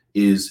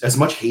is as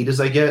much hate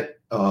as I get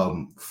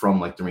from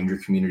like the Ranger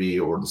community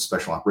or the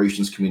special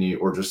operations community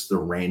or just the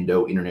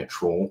rando internet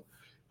troll.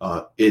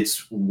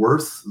 It's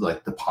worth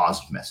like the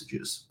positive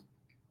messages.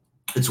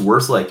 It's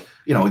worth like,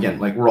 again,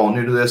 like we're all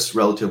new to this,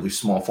 relatively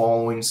small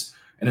followings,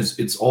 and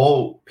it's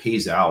all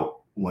pays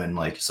out when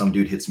like some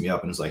dude hits me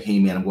up and is like, hey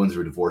man, I'm going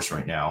through a divorce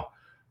right now.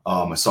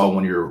 I saw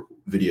one of your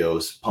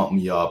videos, pump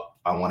me up.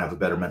 I want to have a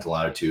better mental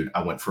attitude.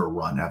 I went for a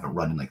run. I haven't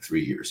run in like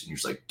 3 years. And you're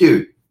just like,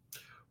 dude,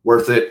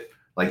 worth it.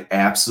 Like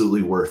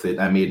absolutely worth it.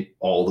 I made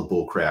all the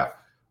bull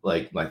crap.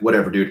 Like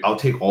whatever, dude, I'll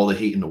take all the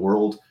hate in the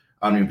world.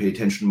 I don't even pay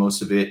attention to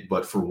most of it.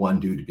 But for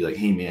one dude to be like,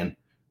 hey man,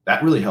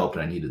 that really helped.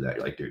 And I needed that.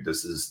 You're like, dude,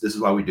 this is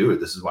why we do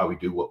it. This is why we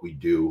do what we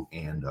do.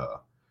 And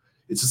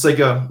it's just like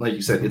like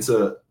you said, it's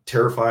a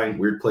terrifying,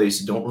 weird place.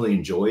 You don't really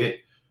enjoy it,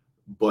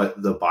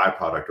 but the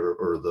byproduct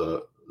or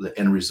the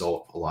end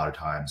result a lot of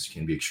times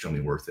can be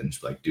extremely worth it. And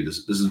just like, dude, this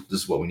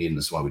is what we need, and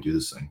this is why we do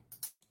this thing.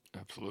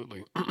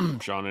 Absolutely.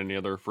 Sean, any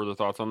other further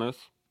thoughts on this?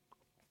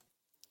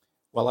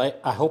 Well,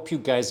 I hope you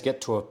guys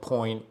get to a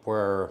point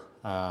where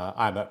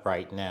I'm at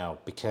right now,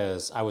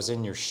 because I was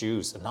in your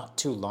shoes not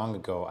too long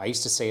ago. I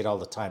used to say it all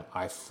the time.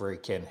 I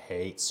freaking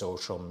hate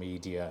social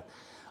media.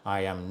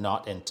 I am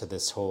not into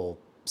this whole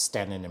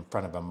standing in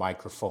front of a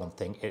microphone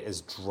thing. It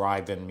is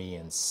driving me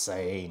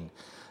insane.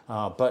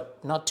 But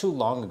not too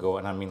long ago,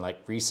 and I mean like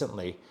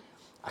recently,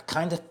 I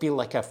kind of feel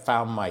like I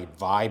found my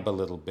vibe a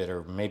little bit,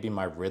 or maybe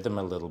my rhythm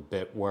a little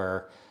bit,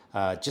 where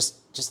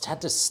just had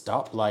to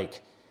stop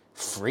like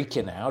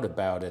freaking out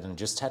about it and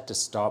just had to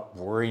stop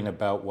worrying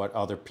about what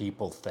other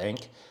people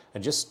think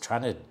and just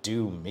trying to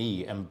do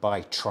me. And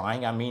by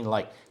trying, I mean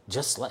like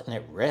just letting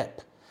it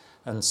rip.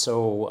 And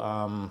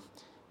so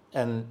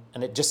and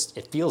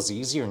it feels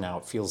easier now.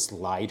 It feels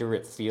lighter.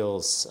 It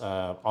feels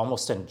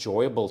almost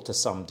enjoyable to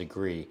some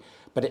degree.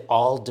 But it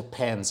all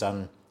depends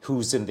on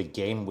who's in the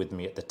game with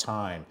me at the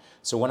time.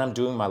 So when I'm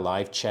doing my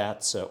live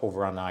chats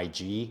over on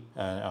IG,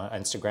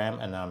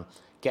 Instagram, and I'm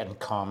getting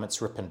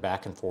comments ripping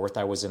back and forth.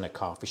 I was in a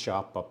coffee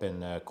shop up in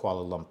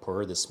Kuala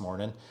Lumpur this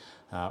morning,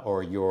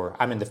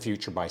 I'm in the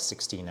future by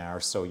 16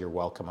 hours, so you're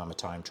welcome. I'm a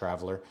time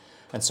traveler.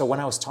 And so when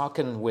I was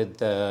talking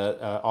with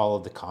all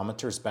of the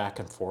commenters back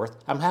and forth,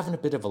 I'm having a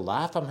bit of a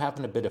laugh. I'm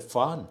having a bit of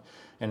fun.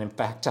 And in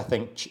fact, I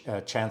think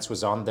Chance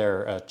was on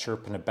there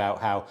chirping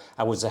about how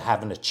I was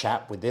having a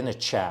chat within a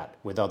chat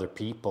with other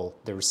people.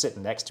 They were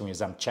sitting next to me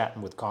as I'm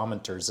chatting with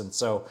commenters. And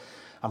so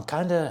I'm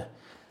kind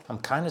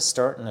of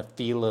starting to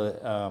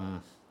feel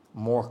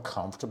more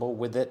comfortable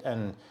with it.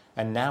 And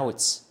now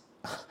it's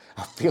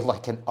I feel like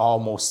I can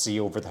almost see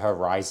over the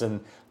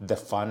horizon the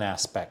fun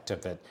aspect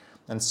of it.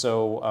 And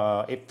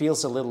so it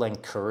feels a little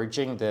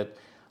encouraging that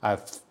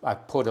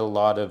I've put a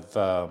lot of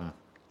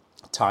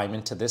time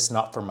into this,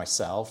 not for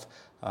myself,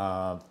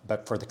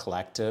 but for the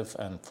collective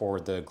and for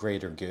the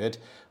greater good.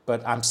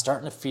 But I'm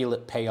starting to feel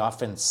it pay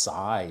off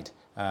inside.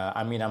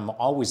 I mean, I'm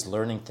always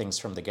learning things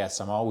from the guests.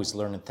 I'm always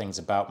learning things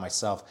about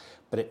myself,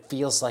 but it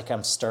feels like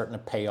I'm starting to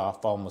pay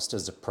off almost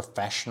as a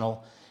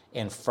professional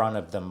in front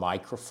of the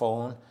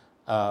microphone.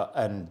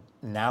 And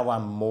now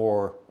I'm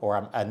more,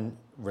 or I'm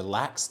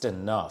relaxed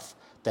enough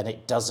that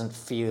it doesn't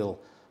feel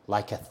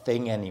like a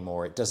thing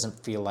anymore. It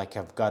doesn't feel like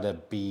I've got to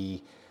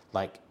be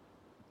like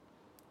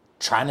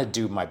trying to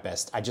do my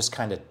best. I just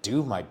kind of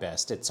do my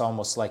best. It's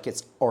almost like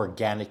it's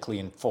organically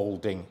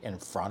unfolding in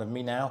front of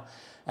me now.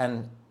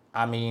 And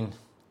I mean,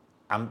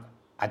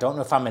 I don't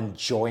know if I'm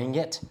enjoying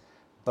it,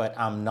 but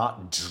I'm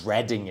not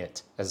dreading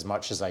it as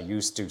much as I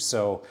used to.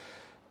 So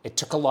it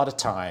took a lot of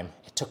time.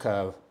 It took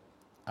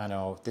I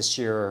know this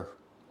year,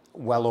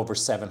 well over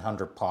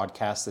 700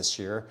 podcasts this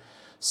year.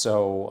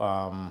 So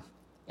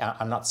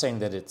I'm not saying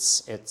that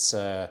it's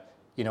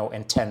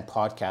in 10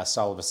 podcasts,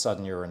 all of a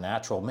sudden you're a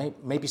natural.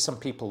 Maybe some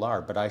people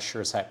are, but I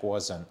sure as heck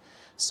wasn't.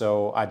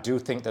 So I do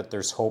think that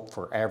there's hope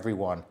for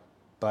everyone,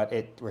 but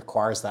it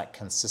requires that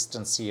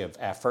consistency of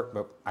effort.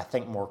 But I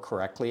think more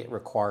correctly, it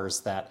requires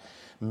that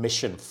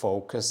mission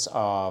focus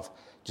of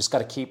just got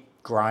to keep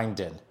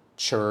grinding,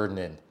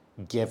 churning,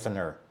 giving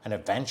her, and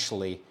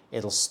eventually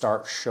it'll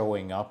start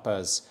showing up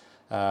as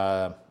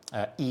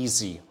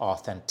easy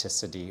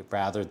authenticity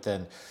rather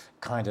than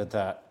kind of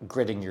that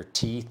gritting your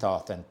teeth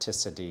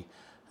authenticity,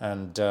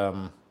 and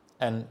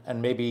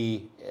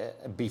maybe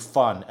be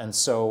fun. And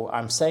so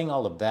I'm saying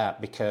all of that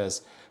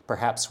because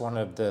perhaps one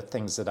of the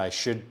things that I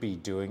should be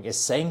doing is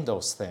saying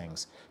those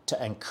things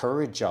to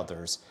encourage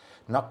others,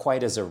 not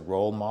quite as a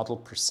role model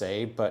per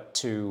se, but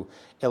to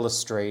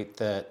illustrate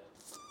that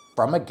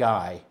from a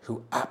guy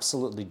who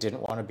absolutely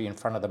didn't want to be in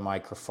front of the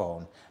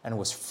microphone and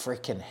was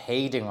freaking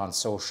hating on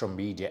social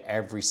media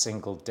every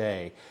single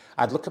day,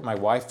 I'd look at my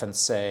wife and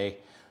say,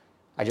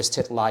 I just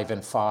hit live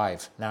in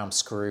 5. Now I'm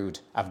screwed.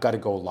 I've got to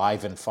go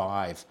live in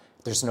 5.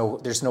 There's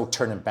no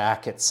turning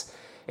back.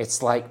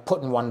 It's like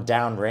putting one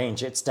down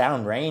range. It's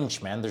down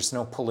range, man. There's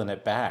no pulling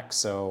it back.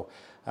 So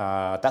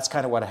that's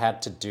kind of what I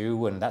had to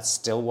do, and that's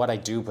still what I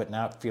do, but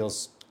now it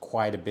feels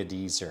quite a bit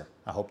easier.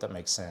 I hope that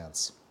makes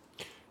sense.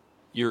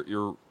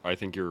 I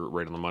think you're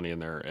right on the money in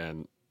there.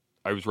 And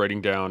I was writing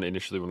down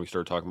initially when we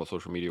started talking about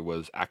social media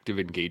was active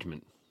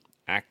engagement.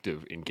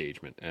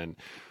 And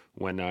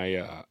when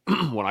I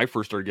when I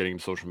first started getting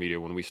into social media,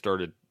 when I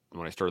started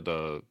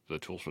the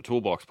Tools for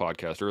Toolbox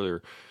podcast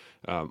earlier,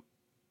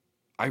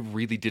 I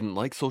really didn't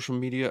like social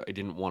media. I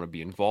didn't want to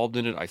be involved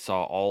in it. I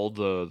saw all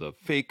the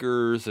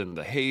fakers and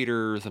the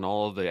haters and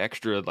all of the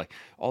extra, like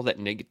all that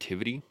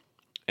negativity.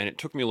 And it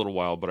took me a little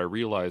while, but I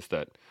realized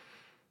that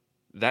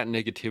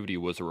negativity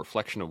was a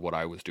reflection of what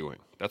I was doing.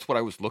 That's what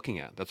I was looking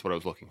at. That's what I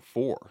was looking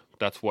for.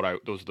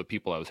 Those are the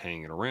people I was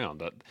hanging around.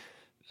 That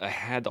I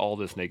had all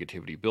this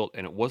negativity built,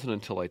 and it wasn't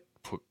until I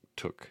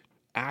took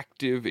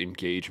active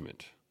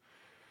engagement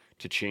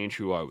to change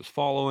who I was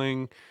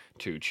following,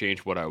 to change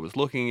what I was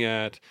looking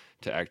at,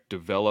 to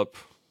develop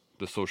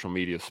the social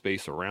media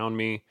space around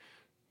me,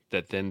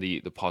 that then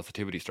the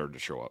positivity started to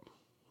show up.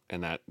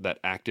 And that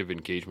active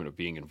engagement of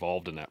being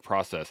involved in that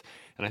process.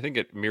 And I think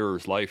it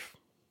mirrors life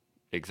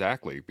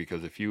exactly,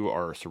 because if you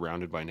are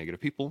surrounded by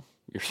negative people,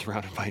 you're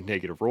surrounded by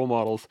negative role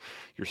models,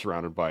 you're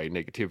surrounded by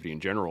negativity in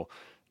general,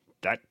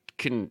 that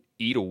can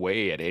eat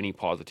away at any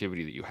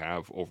positivity that you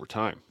have over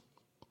time.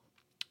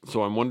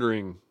 So I'm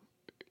wondering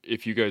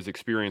if you guys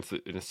experience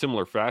it in a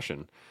similar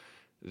fashion,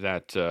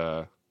 that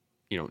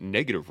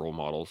negative role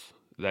models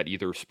that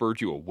either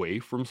spurred you away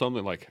from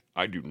something, like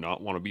I do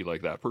not want to be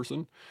like that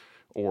person,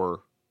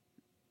 or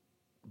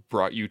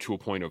brought you to a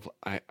point of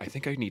I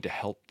think I need to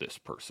help this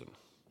person,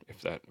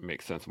 if that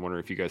makes sense. I'm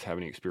wondering if you guys have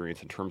any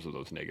experience in terms of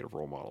those negative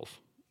role models.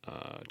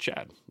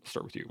 Chad, let's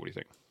start with you. What do you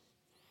think?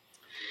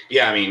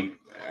 Yeah, I mean,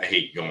 I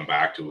hate going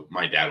back to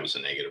my dad was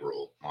a negative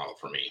role model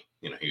for me.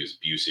 He was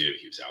abusive,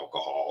 he was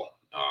alcohol,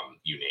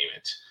 you name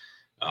it.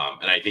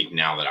 And I think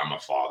now that I'm a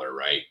father,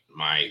 right,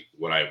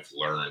 what I've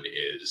learned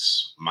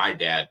is my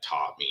dad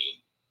taught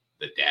me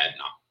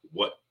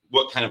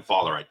what kind of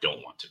father I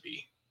don't want to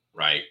be,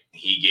 right?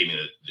 He gave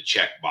me the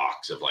check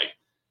box of like,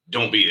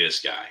 don't be this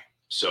guy.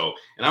 So,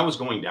 and I was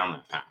going down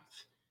that path,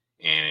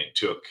 and it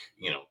took,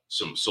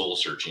 some soul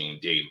searching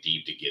and digging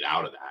deep to get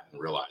out of that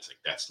and realize like,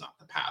 that's not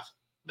the path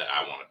that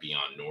I want to be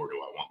on, nor do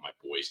I want my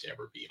boys to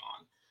ever be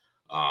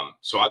on.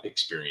 So I've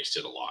experienced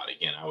it a lot.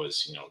 Again, I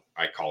was,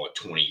 I call it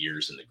 20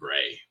 years in the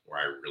gray, where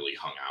I really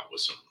hung out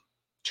with some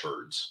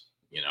turds,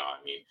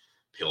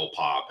 pill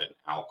pop and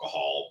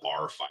alcohol,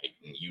 bar fight,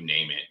 and you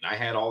name it. And I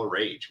had all the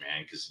rage,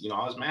 man, because,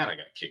 I was mad I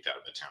got kicked out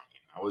of battalion.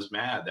 I was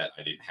mad that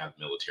I didn't have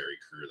the military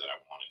career that I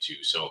wanted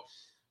to. So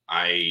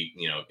I,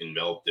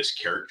 enveloped this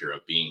character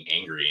of being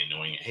angry and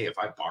knowing, hey, if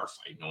I bar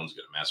fight, no one's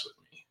going to mess with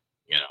me,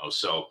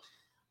 So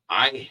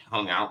I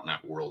hung out in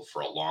that world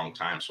for a long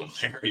time, so I'm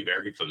very,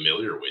 very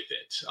familiar with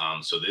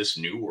it. So this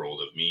new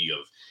world of me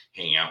of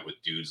hanging out with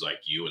dudes like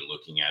you and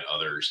looking at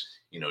others,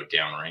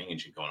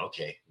 downrange and going,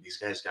 okay, these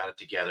guys got it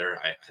together.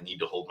 I need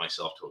to hold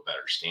myself to a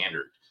better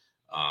standard.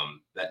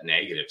 That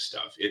negative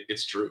stuff,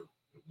 it's true.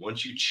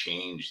 Once you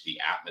change the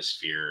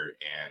atmosphere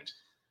and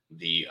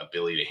the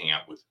ability to hang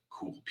out with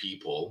cool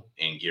people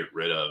and get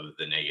rid of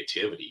the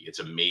negativity, it's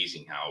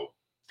amazing how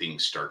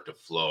things start to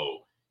flow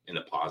in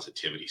the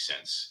positivity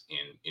sense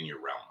in your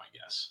realm, I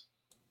guess.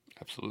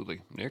 Absolutely.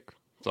 Nick,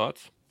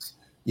 thoughts?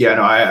 Yeah,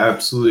 no, I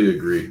absolutely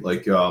agree.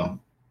 Like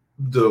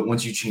the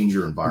once you change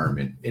your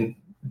environment, and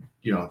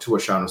to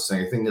what Sean was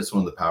saying, I think that's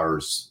one of the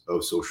powers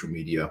of social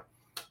media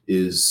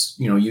is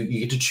you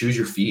get to choose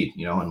your feed,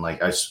 and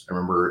like I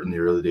remember in the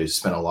early days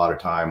spent a lot of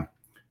time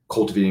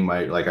cultivating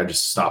I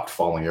just stopped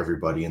following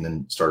everybody and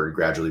then started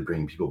gradually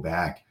bringing people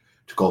back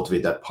to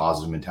cultivate that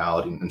positive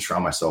mentality and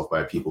surround myself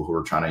by people who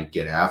are trying to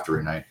get after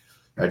it. And I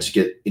just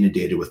get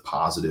inundated with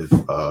positive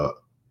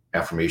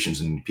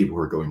affirmations and people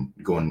who are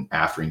going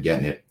after and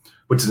getting it.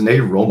 But to the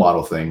negative role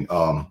model thing,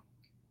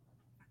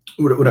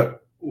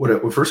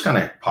 what first kind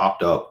of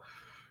popped up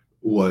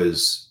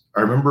was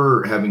I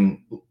remember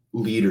having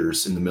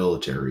leaders in the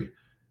military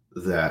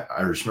that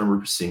I just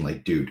remember seeing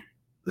like, dude,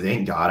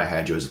 thank God I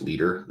had you as a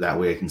leader. That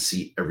way I can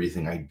see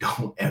everything I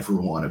don't ever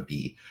want to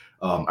be.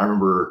 I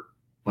remember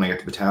when I got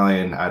to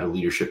battalion, I had a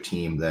leadership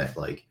team that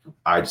like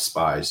I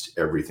despised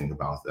everything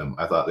about them.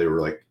 I thought they were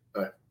like,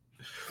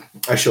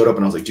 I showed up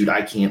and I was like, dude,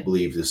 I can't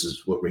believe this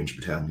is what Ranger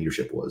Battalion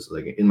leadership was.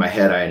 Like in my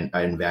head,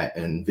 I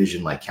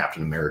envisioned like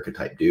Captain America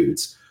type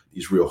dudes,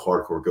 these real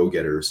hardcore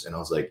go-getters. And I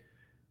was like,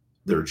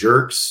 they're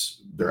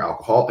jerks, they're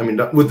alcohol. I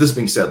mean, with this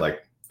being said,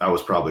 like I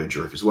was probably a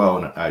jerk as well.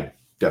 And I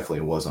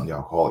definitely was on the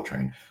alcoholic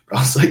train, but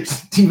I was like,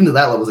 even to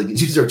that level, I was like,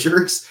 these are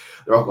jerks.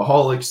 They're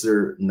alcoholics.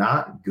 They're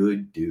not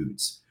good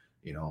dudes,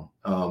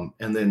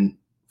 and then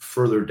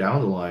further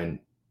down the line,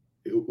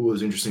 it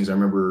was interesting. I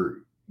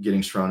remember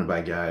getting surrounded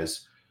by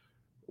guys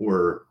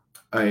where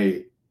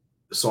I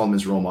saw them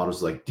as role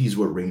models. Like these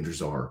are what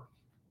Rangers are.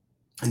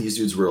 And these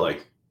dudes were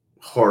like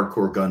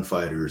hardcore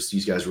gunfighters.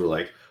 These guys were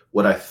like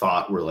what I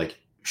thought were like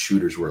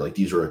shooters were like,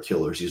 these are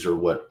killers. These are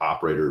what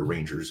operator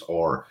Rangers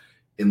are.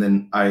 And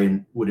then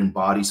I would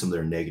embody some of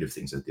their negative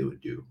things that they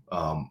would do.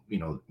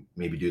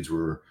 Maybe dudes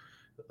would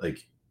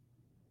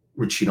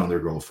cheat on their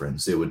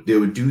girlfriends. They would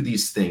do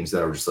these things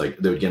that were just like,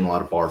 they would get in a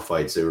lot of bar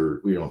fights. They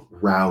were,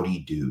 rowdy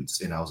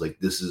dudes. And I was like,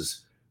 this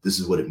is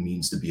what it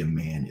means to be a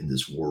man in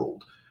this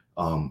world.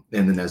 And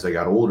then as I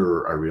got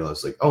older, I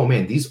realized like, oh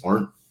man, these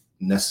aren't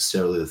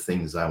necessarily the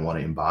things I want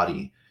to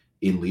embody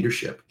in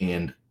leadership.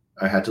 And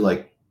I had to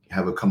like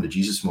have a come to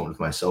Jesus moment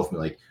with myself and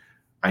be like,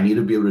 I need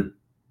to be able to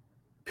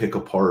pick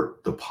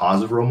apart the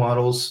positive role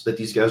models that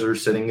these guys are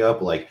setting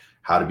up, like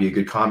how to be a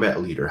good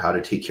combat leader, how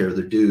to take care of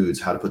their dudes,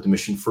 how to put the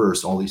mission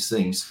first, all these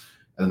things.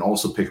 And then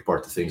also pick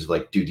apart the things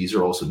like, dude, these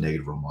are also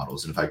negative role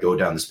models. And if I go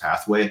down this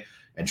pathway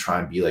and try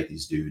and be like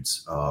these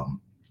dudes,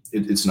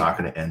 it's not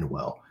going to end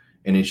well.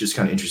 And it's just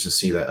kind of interesting to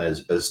see that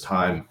as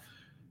time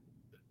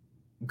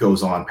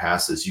goes on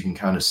past this, you can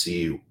kind of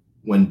see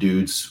when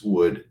dudes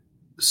would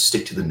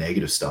stick to the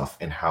negative stuff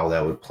and how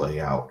that would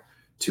play out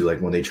to like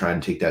when they try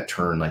and take that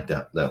turn, like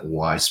that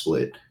Y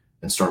split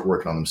and start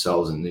working on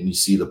themselves. And then you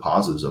see the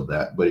positives of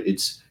that. But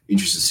it's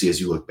interesting to see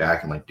as you look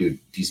back and like, dude,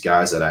 these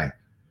guys that I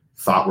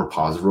thought were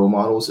positive role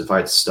models, if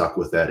I'd stuck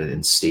with that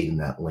and stayed in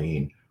that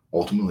lane,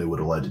 ultimately would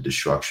have led to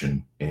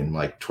destruction and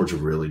like towards a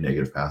really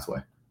negative pathway.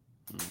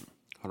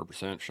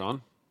 100%.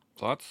 Sean,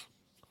 thoughts?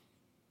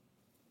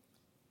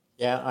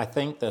 Yeah, I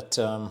think that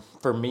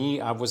for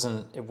me, it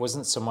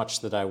wasn't so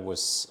much that I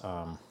was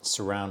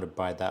surrounded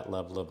by that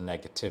level of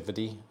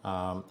negativity.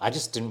 I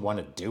just didn't want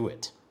to do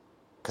it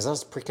because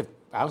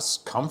I was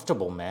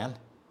comfortable, man.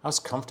 I was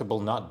comfortable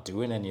not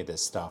doing any of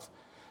this stuff.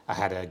 I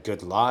had a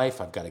good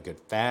life. I've got a good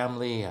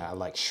family. I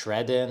like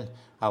shredding.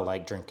 I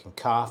like drinking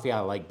coffee. I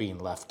like being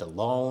left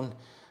alone.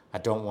 I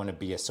don't want to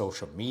be a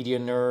social media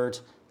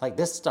nerd. Like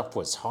this stuff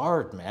was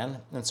hard, man.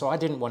 And so I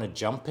didn't want to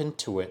jump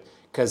into it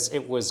because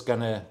it was going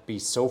to be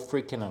so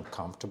freaking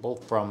uncomfortable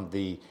from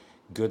the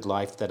good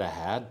life that I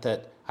had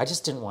that I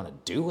just didn't want to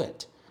do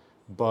it.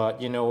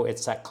 But,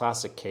 it's that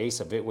classic case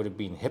of it would have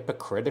been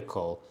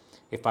hypocritical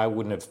if I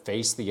wouldn't have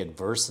faced the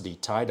adversity,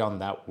 tied on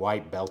that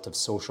white belt of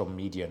social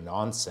media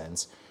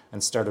nonsense,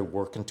 and started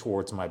working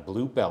towards my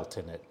blue belt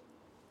in it.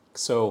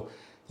 So,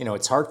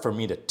 it's hard for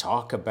me to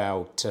talk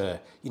about,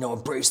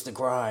 embrace the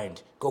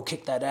grind, go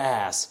kick that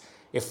ass,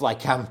 if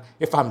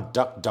I'm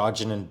duck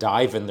dodging and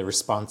diving the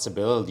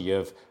responsibility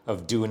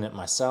of doing it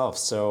myself.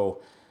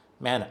 So,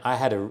 man, I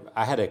had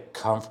a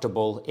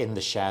comfortable in the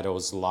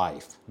shadows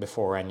life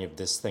before any of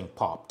this thing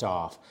popped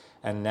off,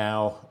 and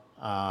now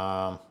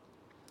now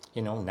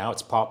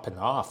it's popping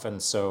off,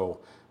 and so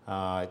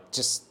I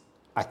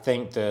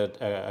think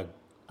that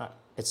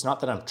it's not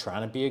that I'm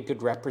trying to be a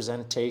good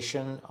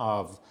representation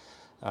of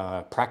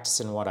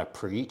practicing what I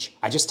preach.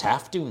 I just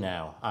have to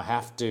now. I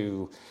have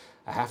to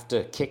I have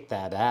to kick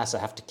that ass. I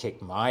have to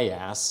kick my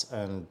ass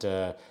and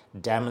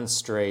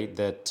demonstrate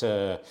that,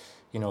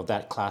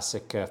 that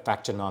classic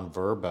facta non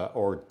verba,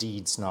 or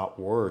deeds not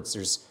words.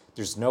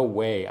 There's no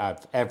way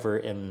I've ever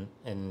in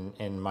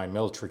my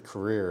military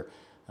career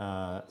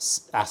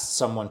asked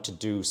someone to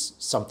do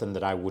something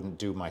that I wouldn't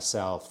do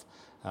myself.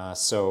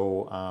 I'm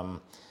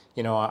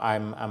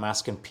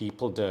asking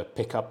people to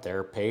pick up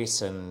their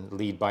pace and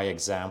lead by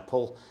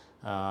example.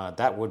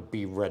 That would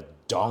be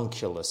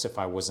redonkulous if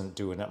I wasn't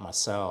doing it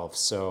myself.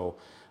 So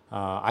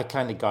I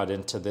kind of got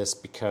into this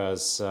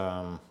because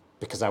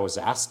I was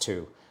asked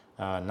to,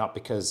 not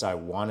because I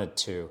wanted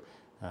to.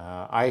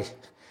 I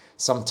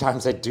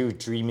sometimes I do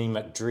dreaming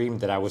McDream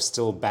that I was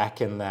still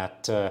back in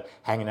that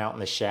hanging out in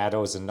the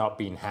shadows and not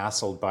being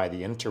hassled by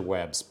the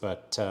interwebs.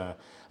 But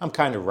I'm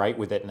kind of right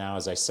with it now,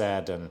 as I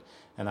said, and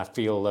I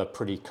feel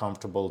pretty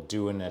comfortable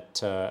doing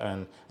it.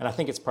 And I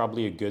think it's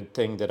probably a good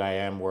thing that I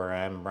am where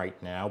I am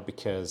right now,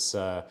 because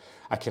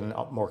I can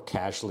more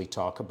casually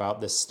talk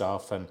about this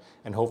stuff, and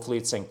hopefully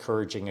it's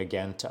encouraging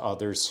again to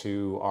others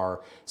who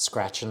are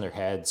scratching their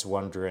heads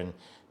wondering,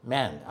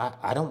 man,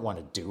 I don't want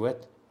to do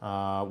it.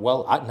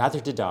 Neither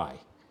did I.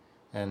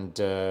 And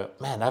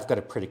man, I've got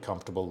a pretty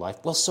comfortable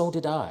life. Well, so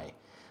did I.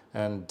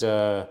 And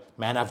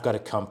man, I've got a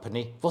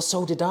company. Well,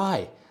 so did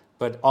I.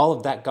 But all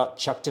of that got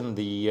chucked in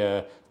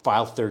the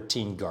File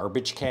 13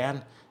 garbage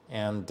can.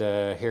 And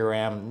here I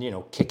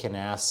am, kicking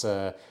ass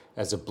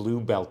as a blue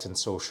belt in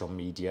social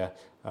media,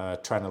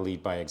 trying to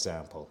lead by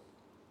example.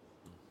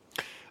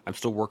 I'm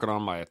still working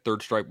on my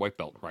third stripe white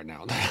belt right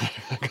now.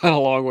 Got a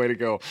long way to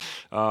go.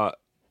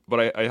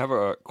 But I have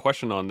a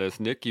question on this.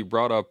 Nick, you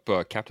brought up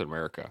Captain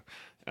America,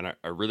 and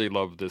I really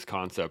love this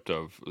concept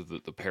of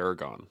the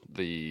paragon,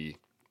 the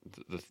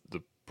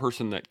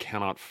person that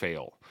cannot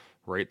fail,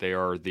 right? They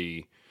are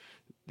the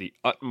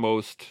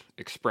utmost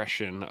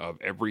expression of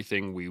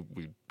everything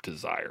we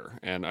desire.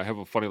 And I have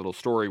a funny little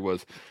story.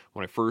 Was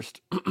when I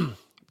first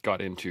got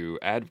into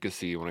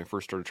advocacy, when I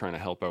first started trying to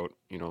help out,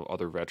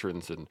 other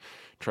veterans and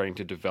trying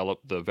to develop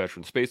the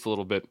veteran space a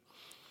little bit,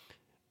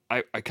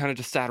 I kind of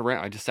just sat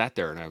around. I just sat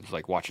there and I was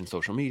like watching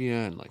social media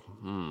and like,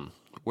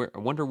 I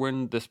wonder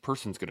when this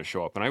person's going to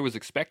show up. And I was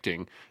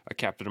expecting a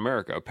Captain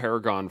America, a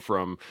paragon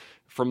from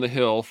the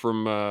hill,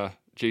 from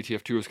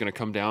JTF2 was going to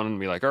come down and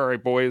be like, all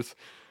right, boys,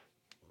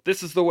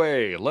 this is the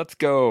way, let's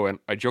go. And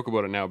I joke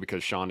about it now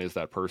because Sean is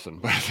that person.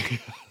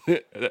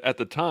 But at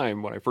the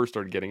time when I first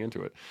started getting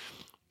into it,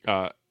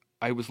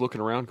 I was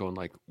looking around going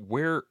like,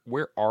 where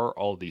are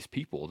all these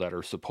people that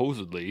are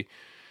supposedly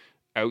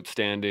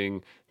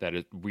outstanding,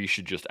 that we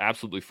should just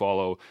absolutely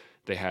follow?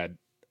 They had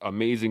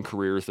amazing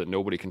careers that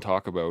nobody can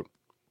talk about.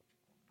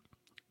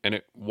 And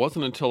it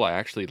wasn't until I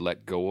actually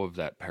let go of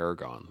that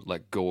paragon,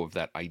 let go of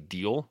that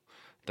ideal,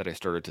 that I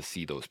started to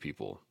see those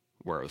people,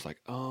 where I was like,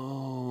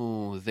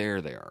 oh,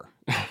 there they are.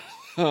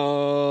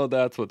 Oh,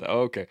 that's what.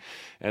 Okay.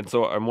 And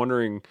so I'm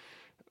wondering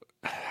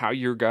how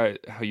you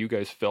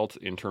guys felt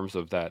in terms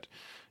of that,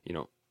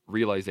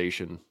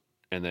 realization,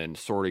 and then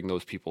sorting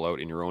those people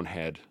out in your own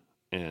head,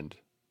 and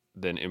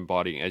then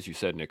embodying, as you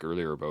said, Nick,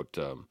 earlier about,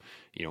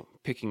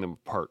 picking them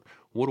apart.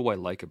 What do I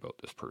like about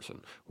this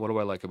person? What do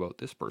I like about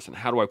this person?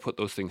 How do I put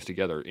those things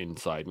together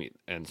inside me?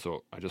 And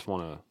so I just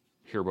want to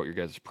hear about your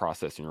guys'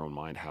 process in your own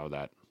mind, how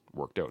that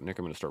worked out. Nick,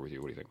 I'm going to start with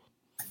you. What do you think?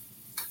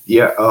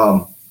 Yeah,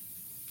 a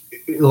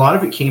lot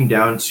of it came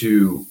down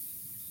to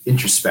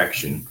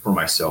introspection for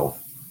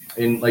myself.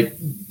 And like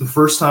the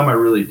first time I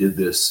really did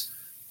this,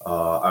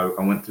 I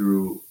went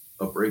through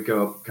a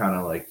breakup, kind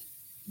of like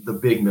the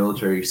big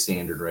military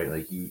standard, right?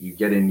 Like you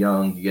get in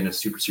young, you get in a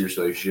super serious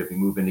relationship, you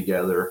move in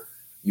together,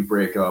 you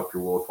break up,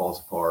 your world falls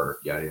apart,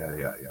 yada, yada,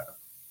 yada, yada.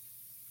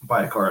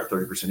 Buy a car at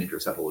 30%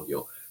 interest, that whole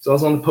deal. So I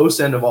was on the post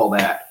end of all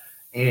that.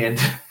 And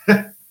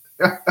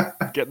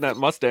getting that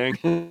Mustang.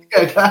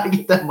 I gotta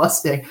get that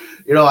Mustang.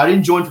 I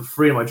didn't join for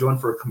freedom. I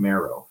joined for a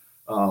Camaro.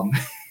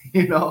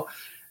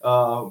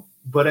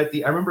 But I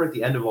remember at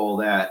the end of all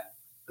that,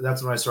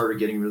 that's when I started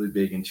getting really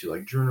big into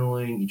like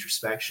journaling,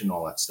 introspection,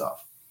 all that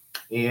stuff.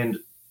 And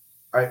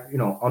I,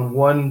 on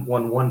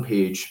one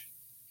page,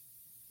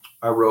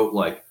 I wrote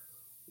like,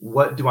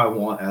 what do I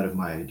want out of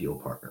my ideal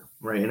partner?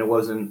 Right. And it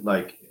wasn't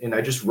like, and I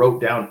just wrote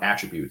down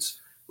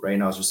attributes. Right.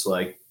 And I was just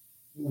like,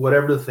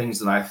 whatever the things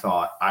that I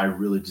thought I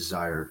really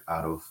desired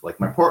out of like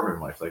my partner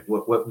in life, like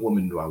what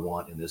woman do I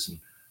want in this, and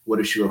what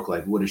does she look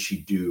like? What does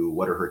she do?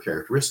 What are her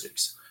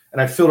characteristics? And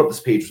I filled up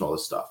this page with all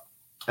this stuff.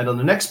 And on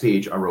the next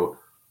page, I wrote,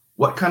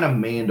 what kind of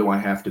man do I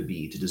have to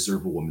be to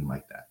deserve a woman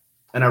like that?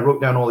 And I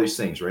wrote down all these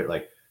things, right?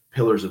 Like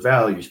pillars of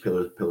values,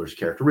 pillars of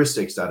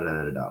characteristics, da, da,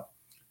 da, da, da.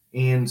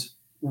 And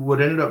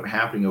what ended up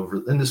happening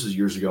and this was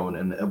years ago,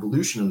 and the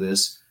evolution of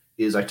this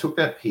is I took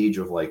that page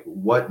of like,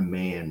 what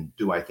man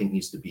do I think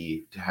needs to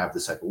be to have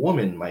this type of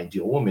woman, my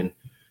ideal woman,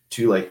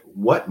 to like,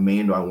 what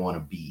man do I want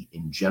to be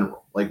in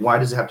general? Like, why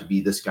does it have to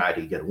be this guy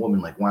to get a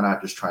woman? Like, why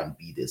not just try and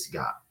be this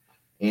guy?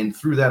 And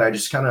through that, I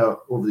just kind of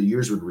over the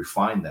years would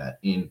refine that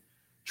and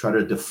try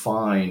to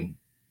define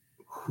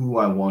who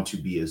I want to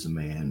be as a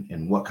man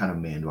and what kind of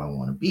man do I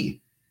want to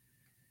be.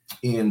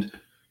 And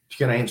to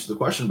kind of answer the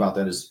question about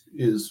that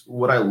is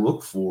what I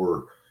look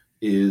for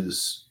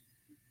is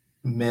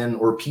men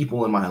or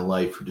people in my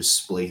life who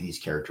display these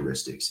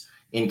characteristics.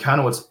 And kind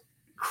of what's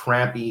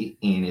crappy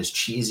and as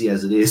cheesy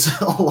as it is,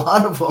 a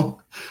lot of them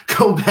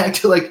go back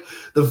to like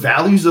the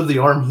values of the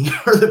army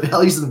or the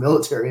values of the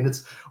military. And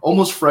it's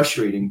almost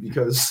frustrating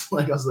because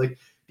like I was like,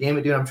 damn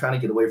it, dude, I'm trying to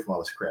get away from all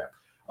this crap.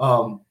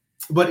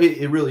 But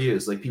it really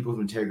is like people of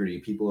integrity,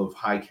 people of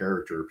high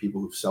character,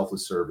 people who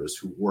selfless service,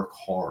 who work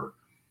hard.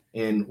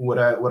 And what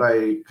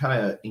I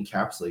kind of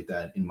encapsulate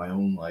that in my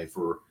own life,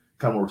 or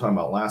kind of what we're talking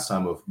about last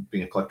time of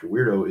being a collector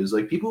weirdo, is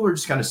like people who are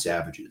just kind of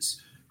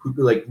savages, who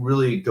like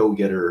really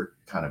go-getter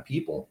kind of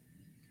people.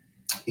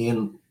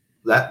 And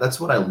that's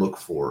what I look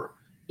for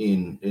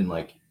in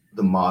like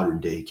the modern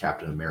day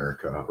Captain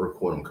America, or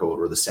quote unquote,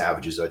 or the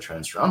savages I try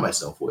and surround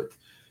myself with,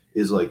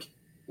 is like,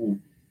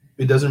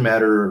 it doesn't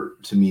matter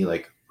to me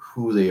like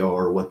who they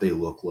are, what they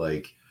look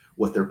like,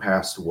 what their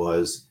past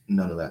was,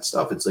 none of that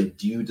stuff. It's like,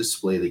 do you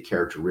display the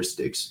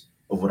characteristics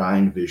of what I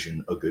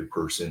envision a good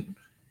person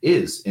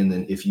is? And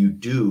then if you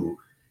do,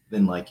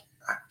 then like,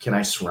 can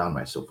I surround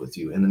myself with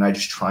you? And then I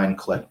just try and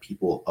collect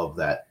people of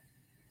that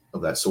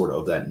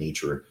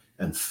nature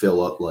and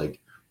fill up, like,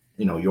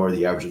 you know, you're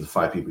the average of the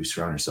 5 people you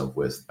surround yourself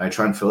with. I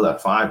try and fill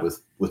that 5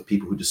 with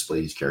people who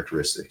display these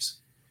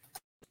characteristics.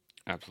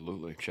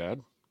 Absolutely.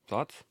 Chad,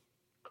 thoughts?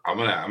 I'm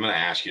gonna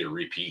ask you to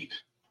repeat.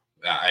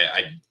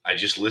 I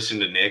just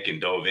listened to Nick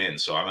and dove in,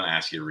 so I'm gonna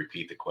ask you to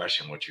repeat the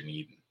question. What you're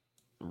needing?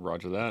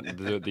 Roger that.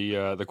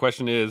 The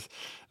question is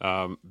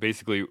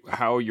basically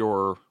how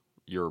your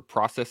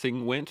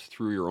processing went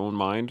through your own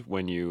mind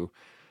when you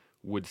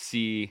would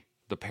see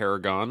the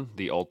paragon,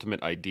 the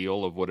ultimate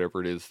ideal of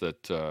whatever it is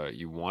that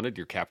you wanted,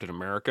 your Captain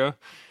America,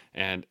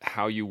 and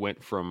how you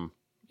went from,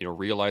 you know,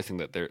 realizing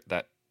that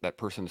that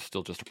person is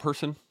still just a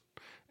person,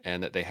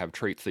 and that they have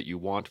traits that you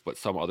want, but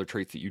some other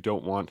traits that you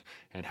don't want,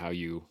 and how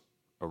you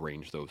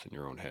arrange those in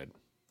your own head.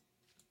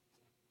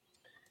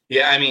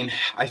 Yeah, I mean,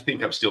 I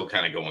think I'm still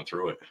kind of going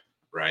through it,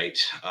 right?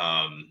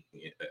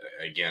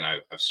 Again,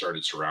 I've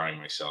started surrounding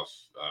myself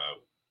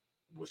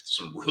with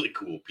some really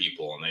cool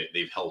people, and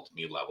they've helped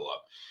me level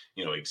up.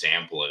 You know,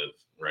 example of,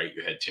 right,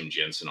 you had Tim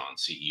Jensen on,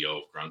 CEO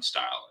of Grunt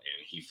Style,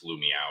 and he flew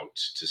me out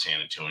to San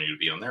Antonio to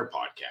be on their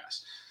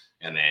podcast.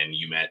 And then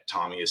you met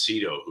Tommy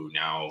Aceto, who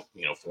now,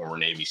 you know, former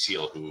Navy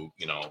SEAL, who,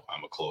 you know,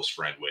 I'm a close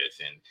friend with.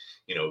 And,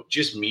 you know,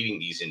 just meeting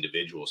these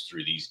individuals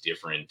through these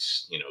different,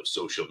 you know,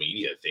 social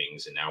media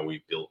things. And now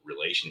we've built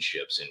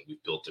relationships, and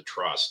we've built a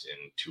trust,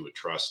 and to a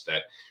trust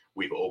that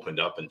we've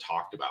opened up and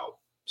talked about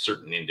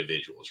certain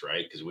individuals,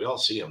 right? Because we all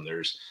see them.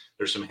 There's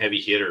some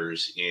heavy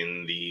hitters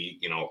in the,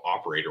 you know,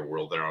 operator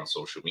world there on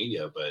social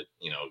media, but,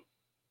 you know,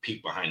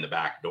 peek behind the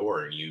back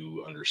door and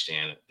you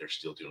understand that they're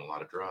still doing a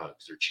lot of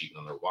drugs. They're cheating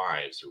on their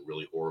wives. They're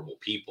really horrible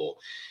people.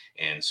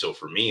 And so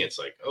for me, it's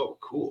like, oh,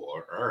 cool.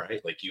 All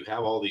right. Like, you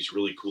have all these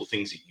really cool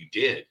things that you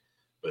did.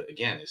 But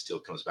again, it still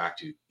comes back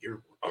to,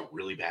 you're a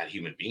really bad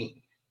human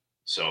being.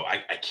 So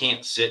I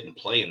can't sit and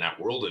play in that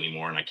world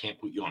anymore. And I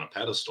can't put you on a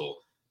pedestal.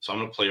 So I'm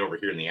going to play over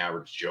here in the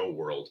average Joe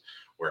world,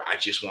 where I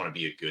just want to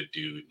be a good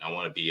dude. I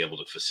want to be able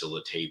to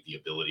facilitate the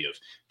ability of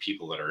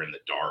people that are in the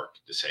dark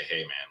to say,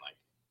 hey, man, like,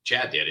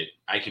 Chad did it,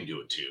 I can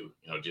do it too.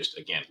 You know, just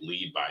again,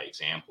 lead by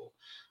example.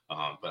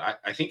 But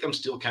I think I'm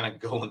still kind of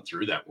going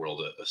through that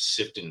world,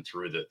 sifting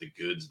through the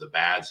goods, the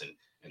bads,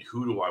 and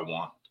who do I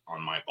want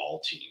on my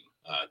ball team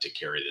to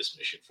carry this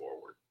mission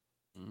forward.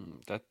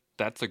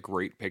 That's a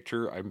great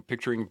picture. I'm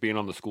picturing being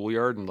on the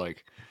schoolyard and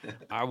like,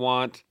 I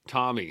want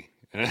Tommy.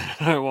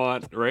 I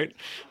want, right?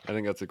 I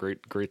think that's a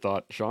great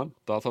thought. Sean,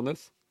 thoughts on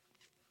this?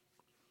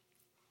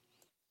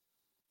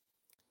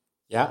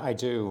 Yeah, I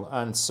do.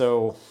 And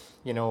so,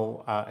 you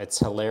know, it's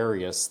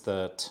hilarious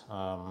that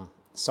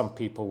some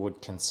people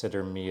would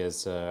consider me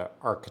as an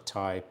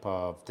archetype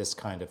of this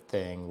kind of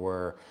thing,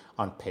 where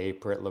on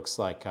paper it looks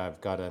like I've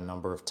got a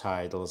number of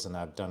titles and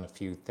I've done a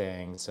few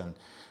things.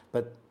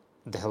 But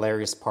the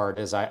hilarious part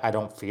is I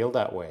don't feel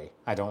that way.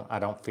 I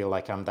don't feel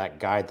like I'm that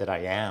guy that I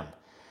am.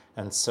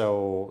 And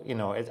so, you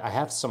know, I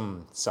have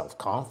some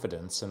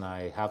self-confidence and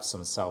I have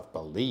some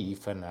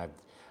self-belief, and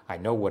I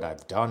know what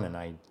I've done, and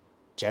I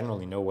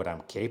generally know what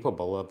I'm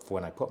capable of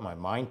when I put my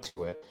mind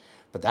to it.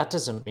 But that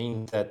doesn't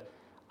mean that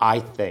I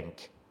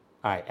think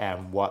I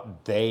am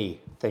what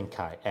they think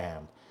I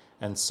am.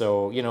 And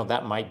so, you know,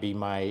 that might be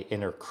my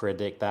inner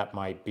critic, that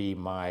might be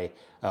my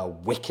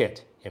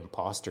wicked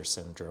imposter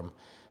syndrome.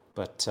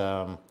 But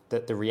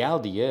the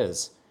reality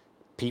is,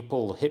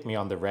 people hit me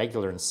on the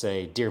regular and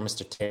say, "Dear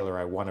Mr. Taylor,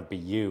 I want to be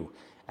you."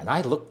 And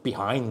I look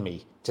behind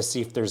me to see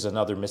if there's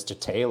another Mr.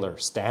 Taylor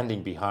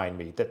standing behind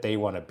me that they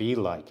want to be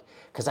like.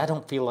 Because I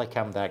don't feel like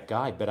I'm that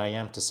guy, but I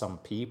am to some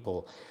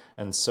people.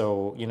 And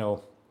so, you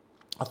know,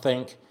 I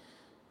think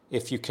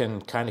if you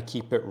can kind of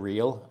keep it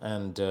real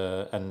and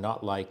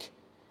not like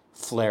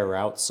flare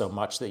out so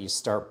much that you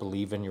start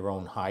believing your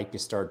own hype, you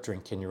start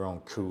drinking your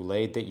own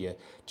Kool-Aid, that you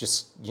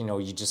just, you know,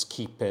 you just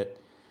keep it,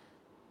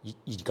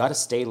 you got to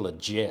stay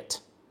legit.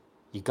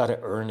 You got to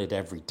earn it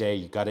every day.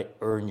 You got to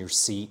earn your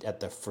seat at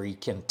the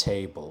freaking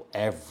table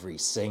every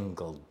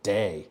single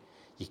day.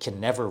 You can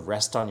never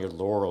rest on your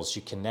laurels.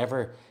 You can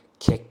never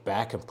kick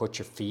back and put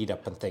your feet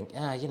up and think,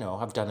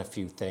 I've done a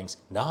few things.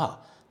 Nah,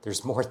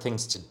 there's more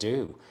things to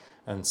do.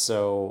 And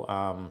so,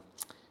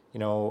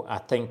 I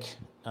think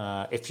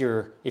if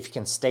you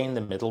can stay in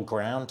the middle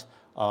ground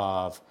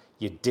of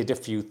you did a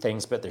few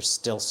things, but there's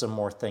still some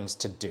more things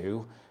to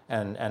do,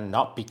 and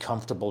not be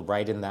comfortable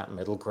right in that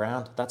middle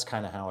ground, that's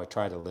kind of how I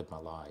try to live my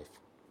life.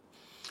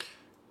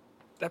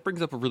 That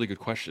brings up a really good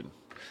question.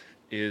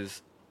 Do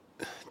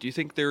you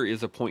think there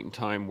is a point in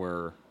time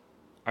where,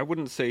 I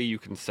wouldn't say you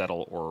can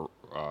settle or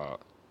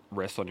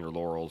rest on your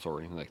laurels or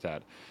anything like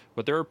that,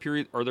 but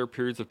are there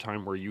periods of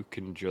time where you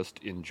can just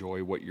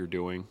enjoy what you're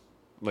doing,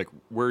 like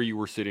where you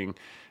were sitting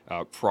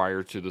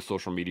prior to the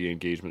social media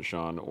engagement,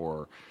 Sean,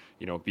 or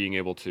being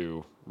able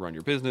to run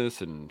your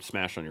business and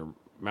smash on your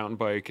mountain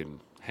bike and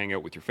hang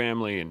out with your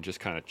family and just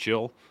kind of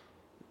chill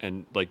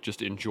and like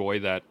just enjoy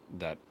that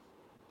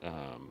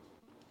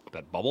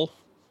bubble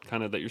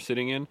kind of that you're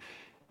sitting in,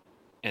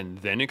 and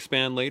then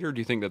expand later? Do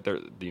you think that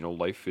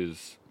life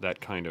is that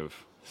kind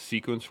of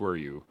sequence where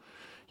you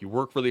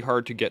work really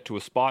hard to get to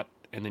a spot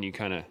and then you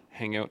kind of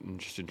hang out and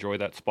just enjoy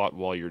that spot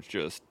while you're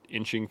just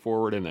inching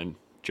forward and then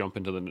jump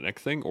into the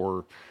next thing?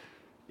 Or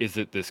is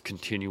it this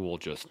continual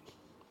just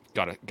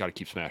gotta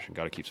keep smashing,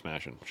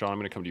 Sean, I'm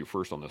going to come to you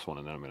first on this one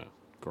and then I'm going to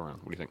go around.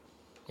 What do you think?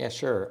 Yeah,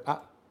 sure.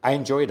 I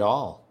enjoy it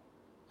all.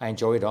 I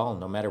enjoy it all,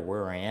 no matter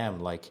where I am.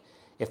 Like,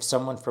 if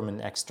someone from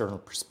an external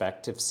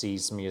perspective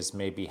sees me as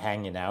maybe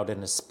hanging out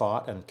in a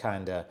spot and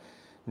kind of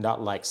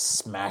not like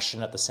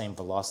smashing at the same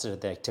velocity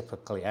that I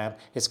typically am,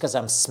 it's because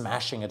I'm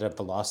smashing at a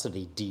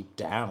velocity deep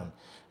down.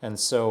 And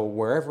so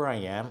wherever I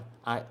am,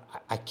 I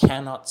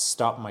cannot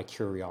stop my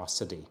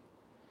curiosity.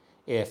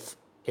 If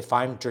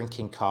I'm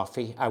drinking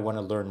coffee, I want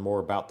to learn more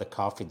about the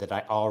coffee that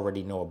I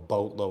already know a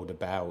boatload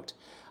about.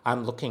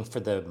 I'm looking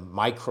for the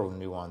micro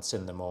nuance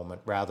in the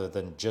moment rather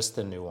than just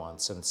the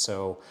nuance. And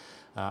so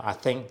I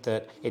think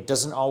that it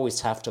doesn't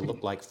always have to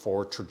look like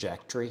forward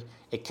trajectory.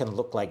 It can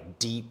look like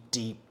deep,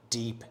 deep,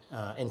 deep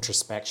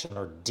introspection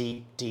or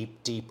deep,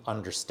 deep, deep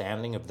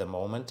understanding of the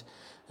moment.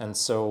 And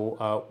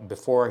so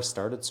before I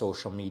started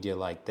social media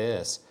like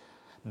this,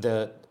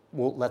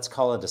 let's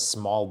call it a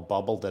small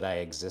bubble that I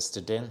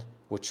existed in,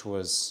 which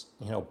was,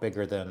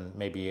 bigger than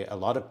maybe a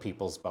lot of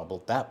people's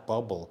bubble. That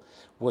bubble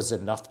was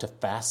enough to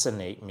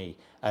fascinate me,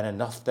 and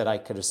enough that I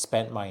could have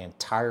spent my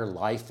entire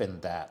life in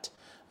that,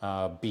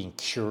 being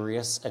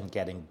curious and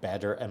getting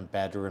better and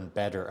better and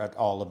better at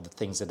all of the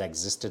things that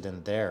existed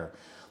in there.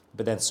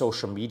 But then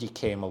social media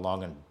came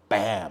along and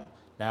bam,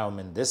 now I'm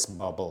in this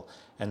bubble.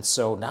 And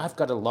so now I've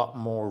got a lot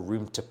more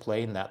room to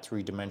play in that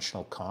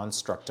three-dimensional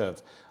construct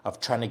of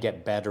trying to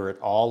get better at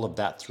all of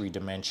that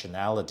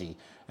three-dimensionality.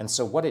 And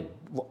so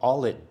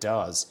all it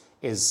does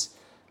is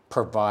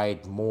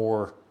provide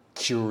more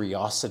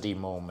curiosity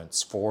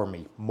moments for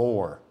me,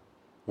 more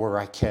where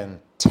I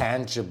can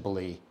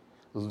tangibly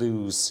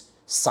lose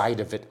sight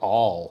of it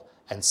all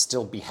and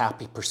still be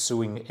happy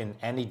pursuing in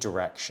any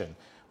direction.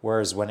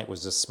 Whereas when it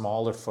was a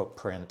smaller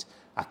footprint,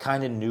 I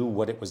kind of knew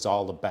what it was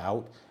all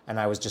about, and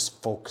I was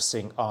just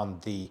focusing on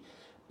the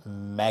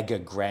mega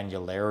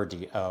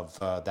granularity of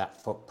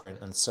that footprint.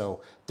 And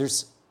so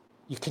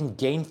you can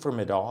gain from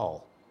it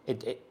all.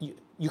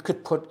 You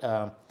could put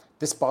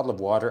this bottle of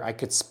water, I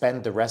could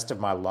spend the rest of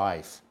my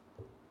life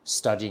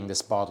studying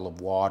this bottle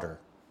of water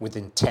with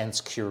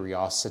intense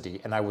curiosity,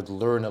 and I would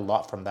learn a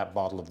lot from that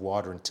bottle of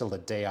water until the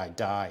day I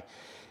die.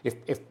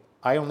 If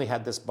I only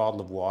had this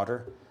bottle of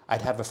water,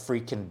 I'd have a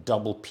freaking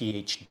double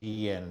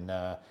PhD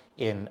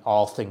in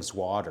all things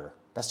water.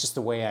 That's just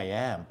the way I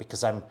am,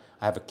 because I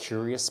have a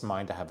curious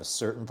mind, I have a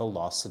certain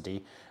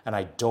velocity, and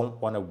I don't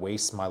want to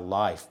waste my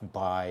life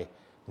by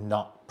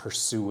not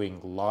pursuing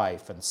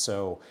life. And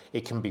so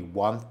it can be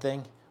one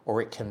thing or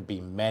it can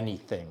be many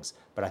things,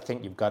 but I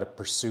think you've got to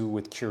pursue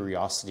with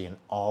curiosity and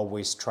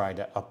always try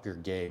to up your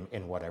game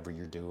in whatever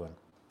you're doing.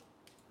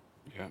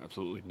 Yeah,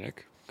 absolutely.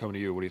 Nick, coming to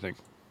you, what do you think?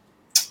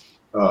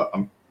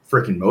 I'm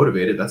freaking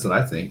motivated. That's what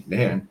I think,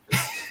 man.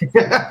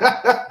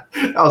 That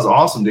was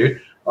awesome,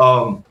 dude.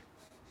 That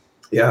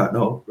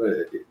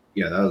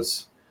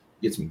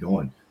gets me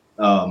going.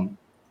 I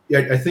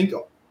think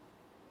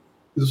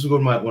this was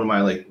one of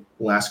my like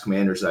last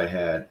commanders I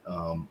had.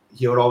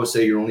 He would always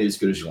say, "You're only as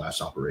good as your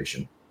last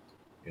operation."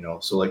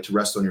 So like to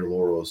rest on your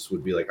laurels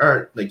would be like, all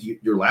right, like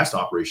your last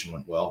operation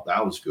went well,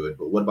 that was good,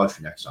 but what about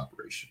your next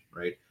operation,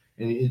 right?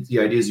 And the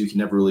idea is you can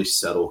never really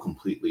settle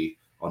completely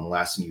on the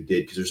last thing you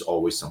did, because there's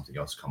always something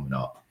else coming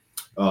up.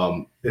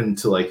 And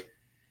to like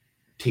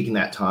taking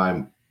that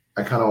time,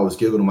 I kind of always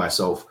giggle to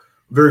myself.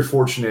 Very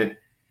fortunate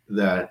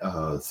that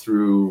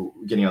through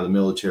getting out of the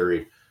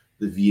military,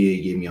 the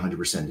VA gave me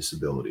 100%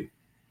 disability.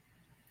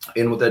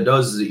 And what that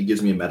does is it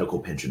gives me a medical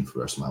pension for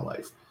the rest of my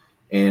life.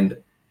 And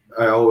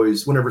I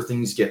always, whenever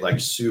things get like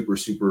super,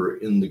 super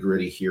in the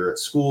gritty here at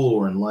school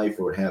or in life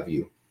or what have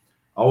you,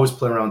 I always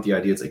play around with the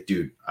idea. It's like,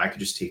 dude, I could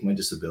just take my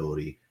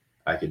disability.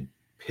 I could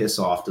piss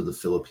off to the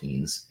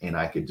Philippines and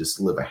I could just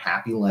live a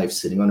happy life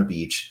sitting on a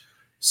beach,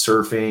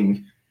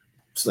 surfing,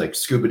 like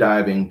scuba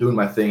diving, doing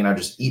my thing, and I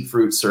just eat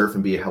fruit, surf,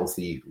 and be a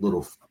healthy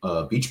little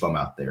beach bum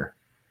out there.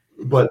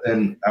 But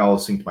then I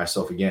always think to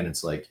myself again,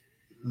 it's like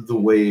the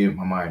way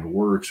my mind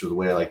works or the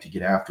way I like to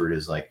get after it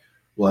is like,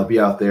 well, I'd be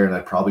out there and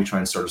I'd probably try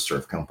and start a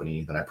surf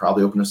company. Then I'd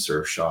probably open a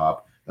surf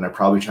shop. Then I'd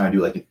probably try and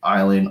do like an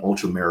island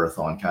ultra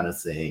marathon kind of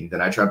thing. Then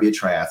I try to be a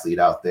triathlete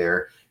out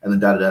there, and then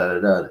da da da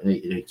da, and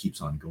it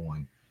keeps on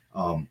going.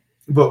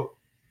 But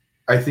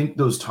I think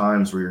those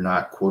times where you're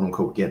not quote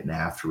unquote getting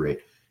after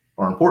it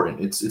are important.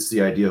 It's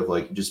the idea of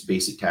like just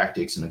basic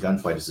tactics in a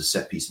gunfight is a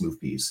set piece,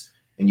 move piece.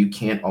 And you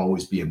can't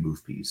always be a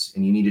move piece.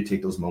 And you need to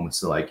take those moments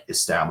to like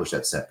establish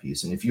that set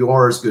piece. And if you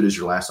are as good as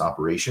your last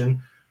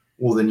operation,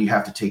 well, then you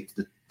have to take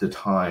the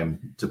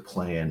time to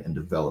plan and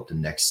develop the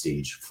next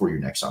stage for your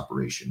next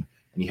operation.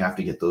 And you have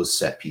to get those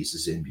set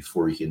pieces in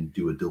before you can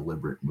do a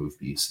deliberate move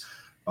piece.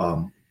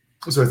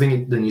 So I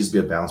think there needs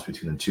to be a balance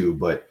between the two.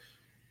 But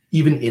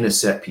even in a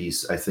set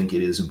piece, I think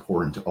it is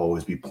important to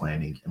always be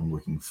planning and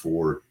looking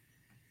for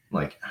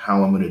like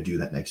how I'm going to do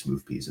that next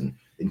move piece and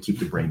keep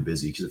the brain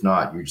busy. Because if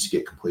not, you just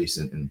get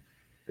complacent. And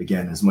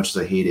again, as much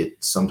as I hate it,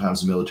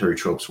 sometimes military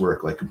tropes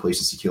work. Like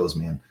complacency kills,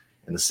 man.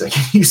 And the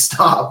second you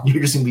stop,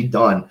 you're just going to be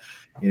done.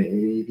 And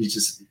it's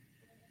just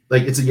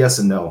like, it's a yes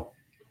and no.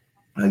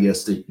 I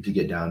guess to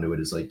get down to it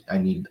is like, I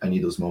need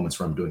those moments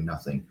where I'm doing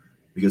nothing,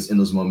 because in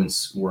those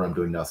moments where I'm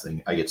doing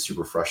nothing, I get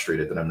super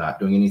frustrated that I'm not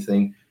doing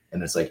anything.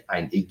 And it's like,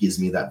 it gives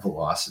me that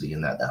velocity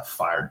and that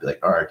fire to be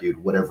like, all right,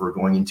 dude, whatever we're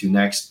going into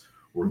next,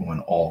 we're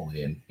going all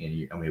in,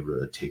 and I'm able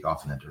to take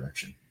off in that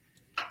direction.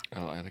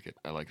 Oh, I like it.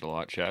 I like it a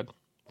lot. Chad,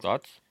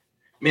 thoughts?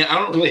 Man, I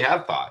don't really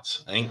have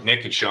thoughts. I think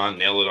Nick and Sean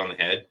nailed it on the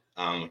head.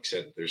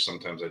 Except there's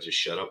sometimes I just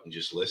shut up and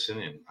just listen,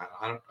 and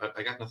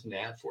I got nothing to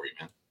add for you,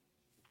 man.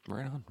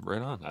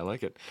 Right on. I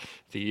like it.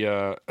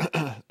 The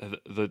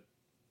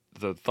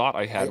the thought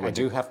I had. I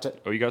do have to.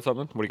 Oh, you got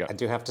something? What do you got? I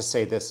do have to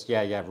say this,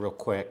 yeah, real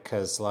quick,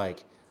 because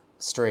like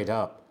straight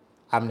up,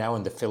 I'm now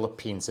in the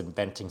Philippines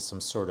inventing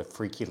some sort of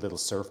freaky little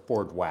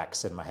surfboard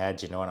wax in my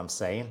head. You know what I'm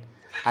saying?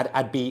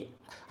 I'd be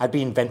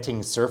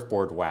inventing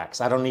surfboard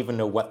wax. I don't even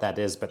know what that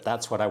is, but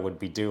that's what I would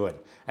be doing,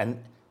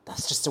 and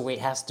that's just the way it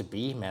has to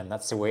be, man.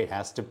 That's the way it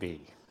has to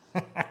be.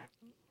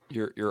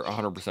 You're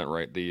 100%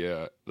 right.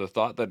 The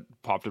thought that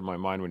popped in my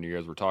mind when you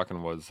guys were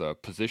talking was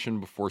position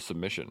before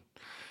submission,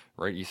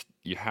 right?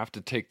 You have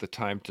to take the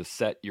time to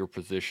set your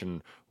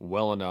position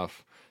well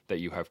enough that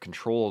you have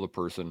control of the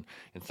person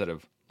instead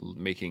of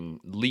making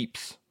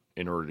leaps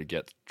in order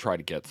to try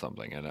to get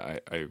something. And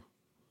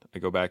I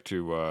go back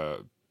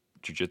to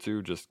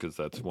jiu-jitsu just because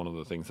that's one of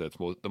the things that's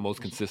the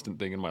most consistent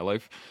thing in my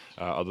life,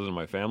 other than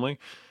my family.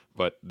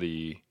 But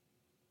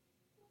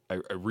I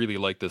really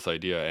like this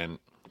idea, and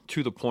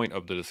to the point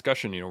of the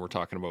discussion, we're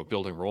talking about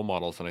building role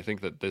models, and I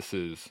think that this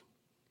is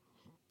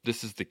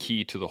the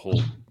key to the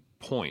whole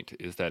point,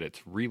 is that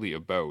it's really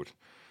about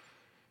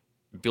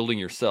building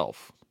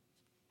yourself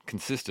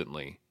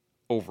consistently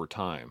over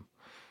time.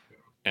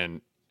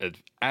 And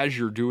as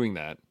you're doing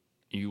that,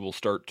 you will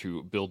start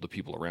to build the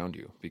people around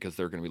you, because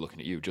they're going to be looking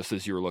at you just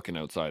as you're looking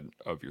outside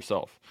of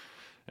yourself.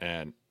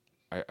 And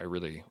I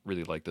really,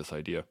 really like this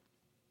idea.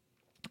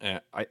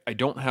 I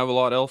don't have a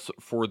lot else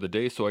for the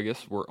day, so I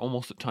guess we're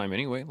almost at time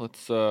anyway.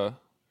 Let's,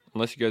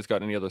 unless you guys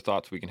got any other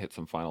thoughts, we can hit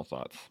some final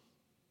thoughts.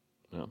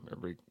 No,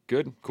 everybody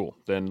good? Cool.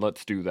 Then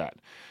let's do that.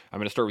 I'm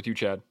going to start with you,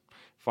 Chad.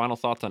 Final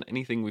thoughts on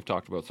anything we've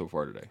talked about so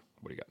far today.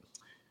 What do you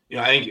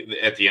got? I think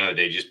at the end of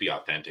the day, just be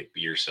authentic,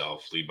 be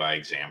yourself, lead by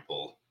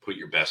example, put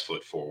your best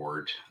foot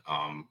forward.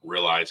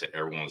 Realize that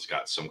everyone's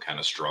got some kind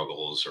of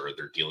struggles or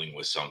they're dealing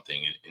with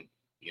something, and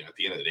at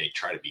the end of the day,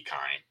 try to be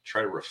kind,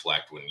 try to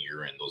reflect when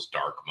you're in those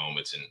dark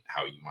moments and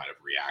how you might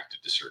have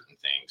reacted to certain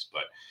things.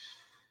 But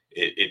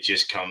it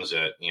just comes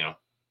at,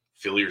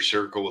 fill your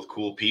circle with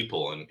cool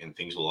people, and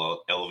things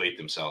will elevate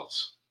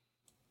themselves.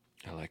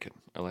 I like it.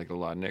 I like it a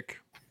lot. Nick,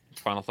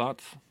 final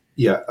thoughts?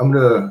 Yeah, I'm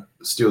going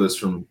to steal this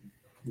from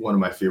one of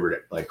my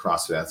favorite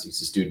CrossFit athletes,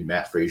 this dude,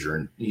 Matt Frazier.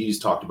 And he's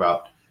talked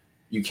about,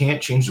 you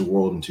can't change the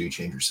world until you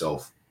change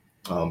yourself.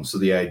 So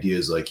the idea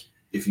is like,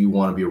 if you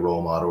want to be a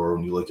role model, or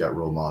when you look at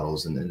role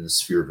models and the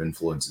sphere of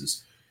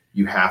influences,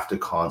 you have to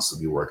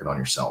constantly be working on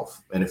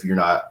yourself. And if you're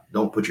not,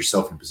 don't put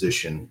yourself in a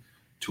position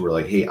to where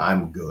like, hey,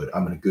 I'm good.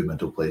 I'm in a good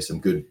mental place. I'm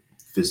good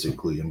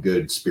physically. I'm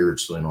good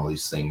spiritually, and all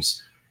these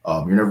things.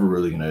 You're never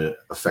really going to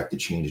affect the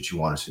change that you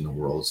want to see in the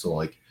world. So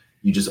like,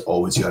 you just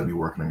always got to be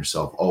working on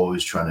yourself,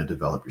 always trying to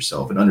develop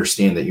yourself, and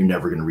understand that you're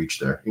never going to reach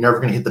there. You're never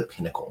going to hit the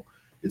pinnacle.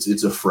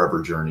 It's a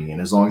forever journey.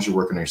 And as long as you're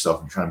working on yourself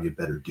and trying to be a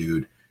better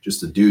dude,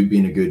 just a dude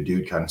being a good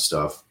dude kind of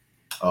stuff,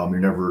 you're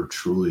never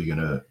truly going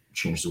to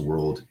change the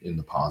world in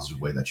the positive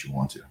way that you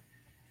want to.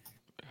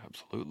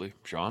 Absolutely.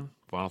 Sean,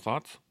 final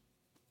thoughts?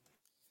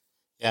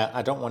 Yeah,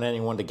 I don't want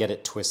anyone to get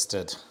it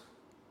twisted.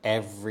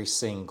 Every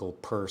single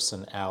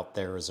person out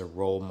there is a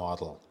role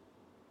model.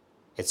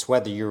 It's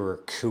whether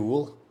you're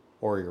cool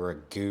or you're a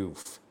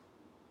goof.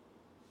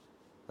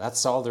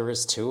 That's all there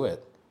is to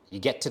it. You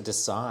get to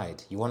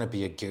decide. You want to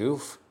be a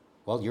goof?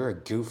 Well, you're a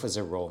goof as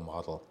a role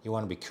model. You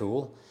want to be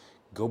cool?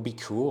 Go be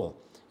cool.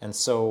 And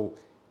so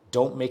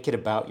don't make it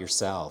about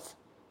yourself.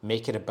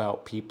 Make it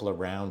about people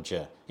around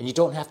you. And you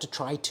don't have to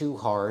try too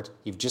hard.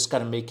 You've just got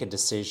to make a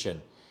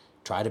decision.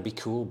 Try to be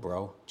cool,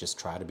 bro. Just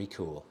try to be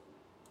cool.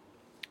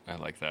 I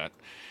like that.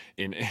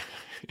 In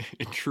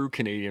in true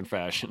Canadian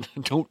fashion,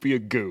 don't be a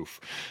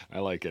goof. I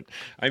like it.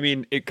 I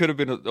mean, it could have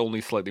been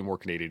only slightly more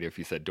Canadian if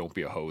he said, "Don't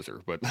be a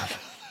hoser," but that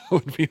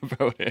would be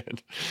about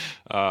it.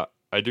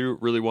 I do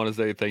really want to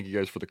say thank you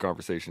guys for the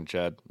conversation,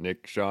 Chad,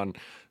 Nick, Sean.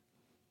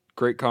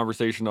 Great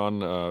conversation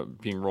on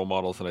being role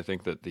models, and I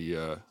think that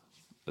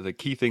the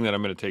key thing that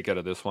I'm going to take out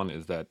of this one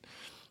is that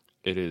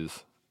it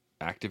is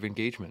active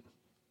engagement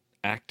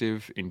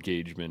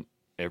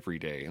every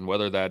day, and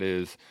whether that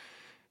is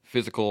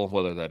physical,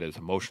 whether that is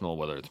emotional,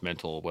 whether it's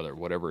mental,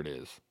 whatever it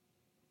is,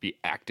 be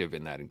active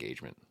in that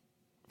engagement.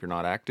 If you're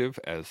not active,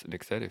 as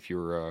Nick said, if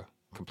you're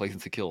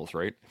complacency kills,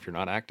 right? If you're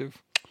not active,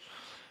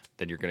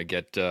 then you're gonna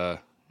get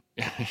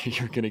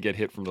you're gonna get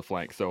hit from the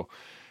flank. So,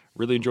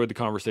 really enjoyed the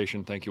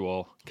conversation. Thank you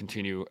all.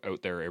 Continue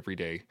out there every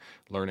day,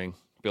 learning,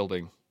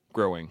 building,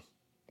 growing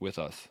with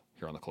us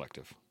here on the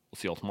Collective. We'll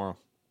see you all tomorrow.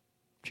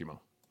 Chimo.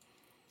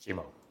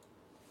 Chimo.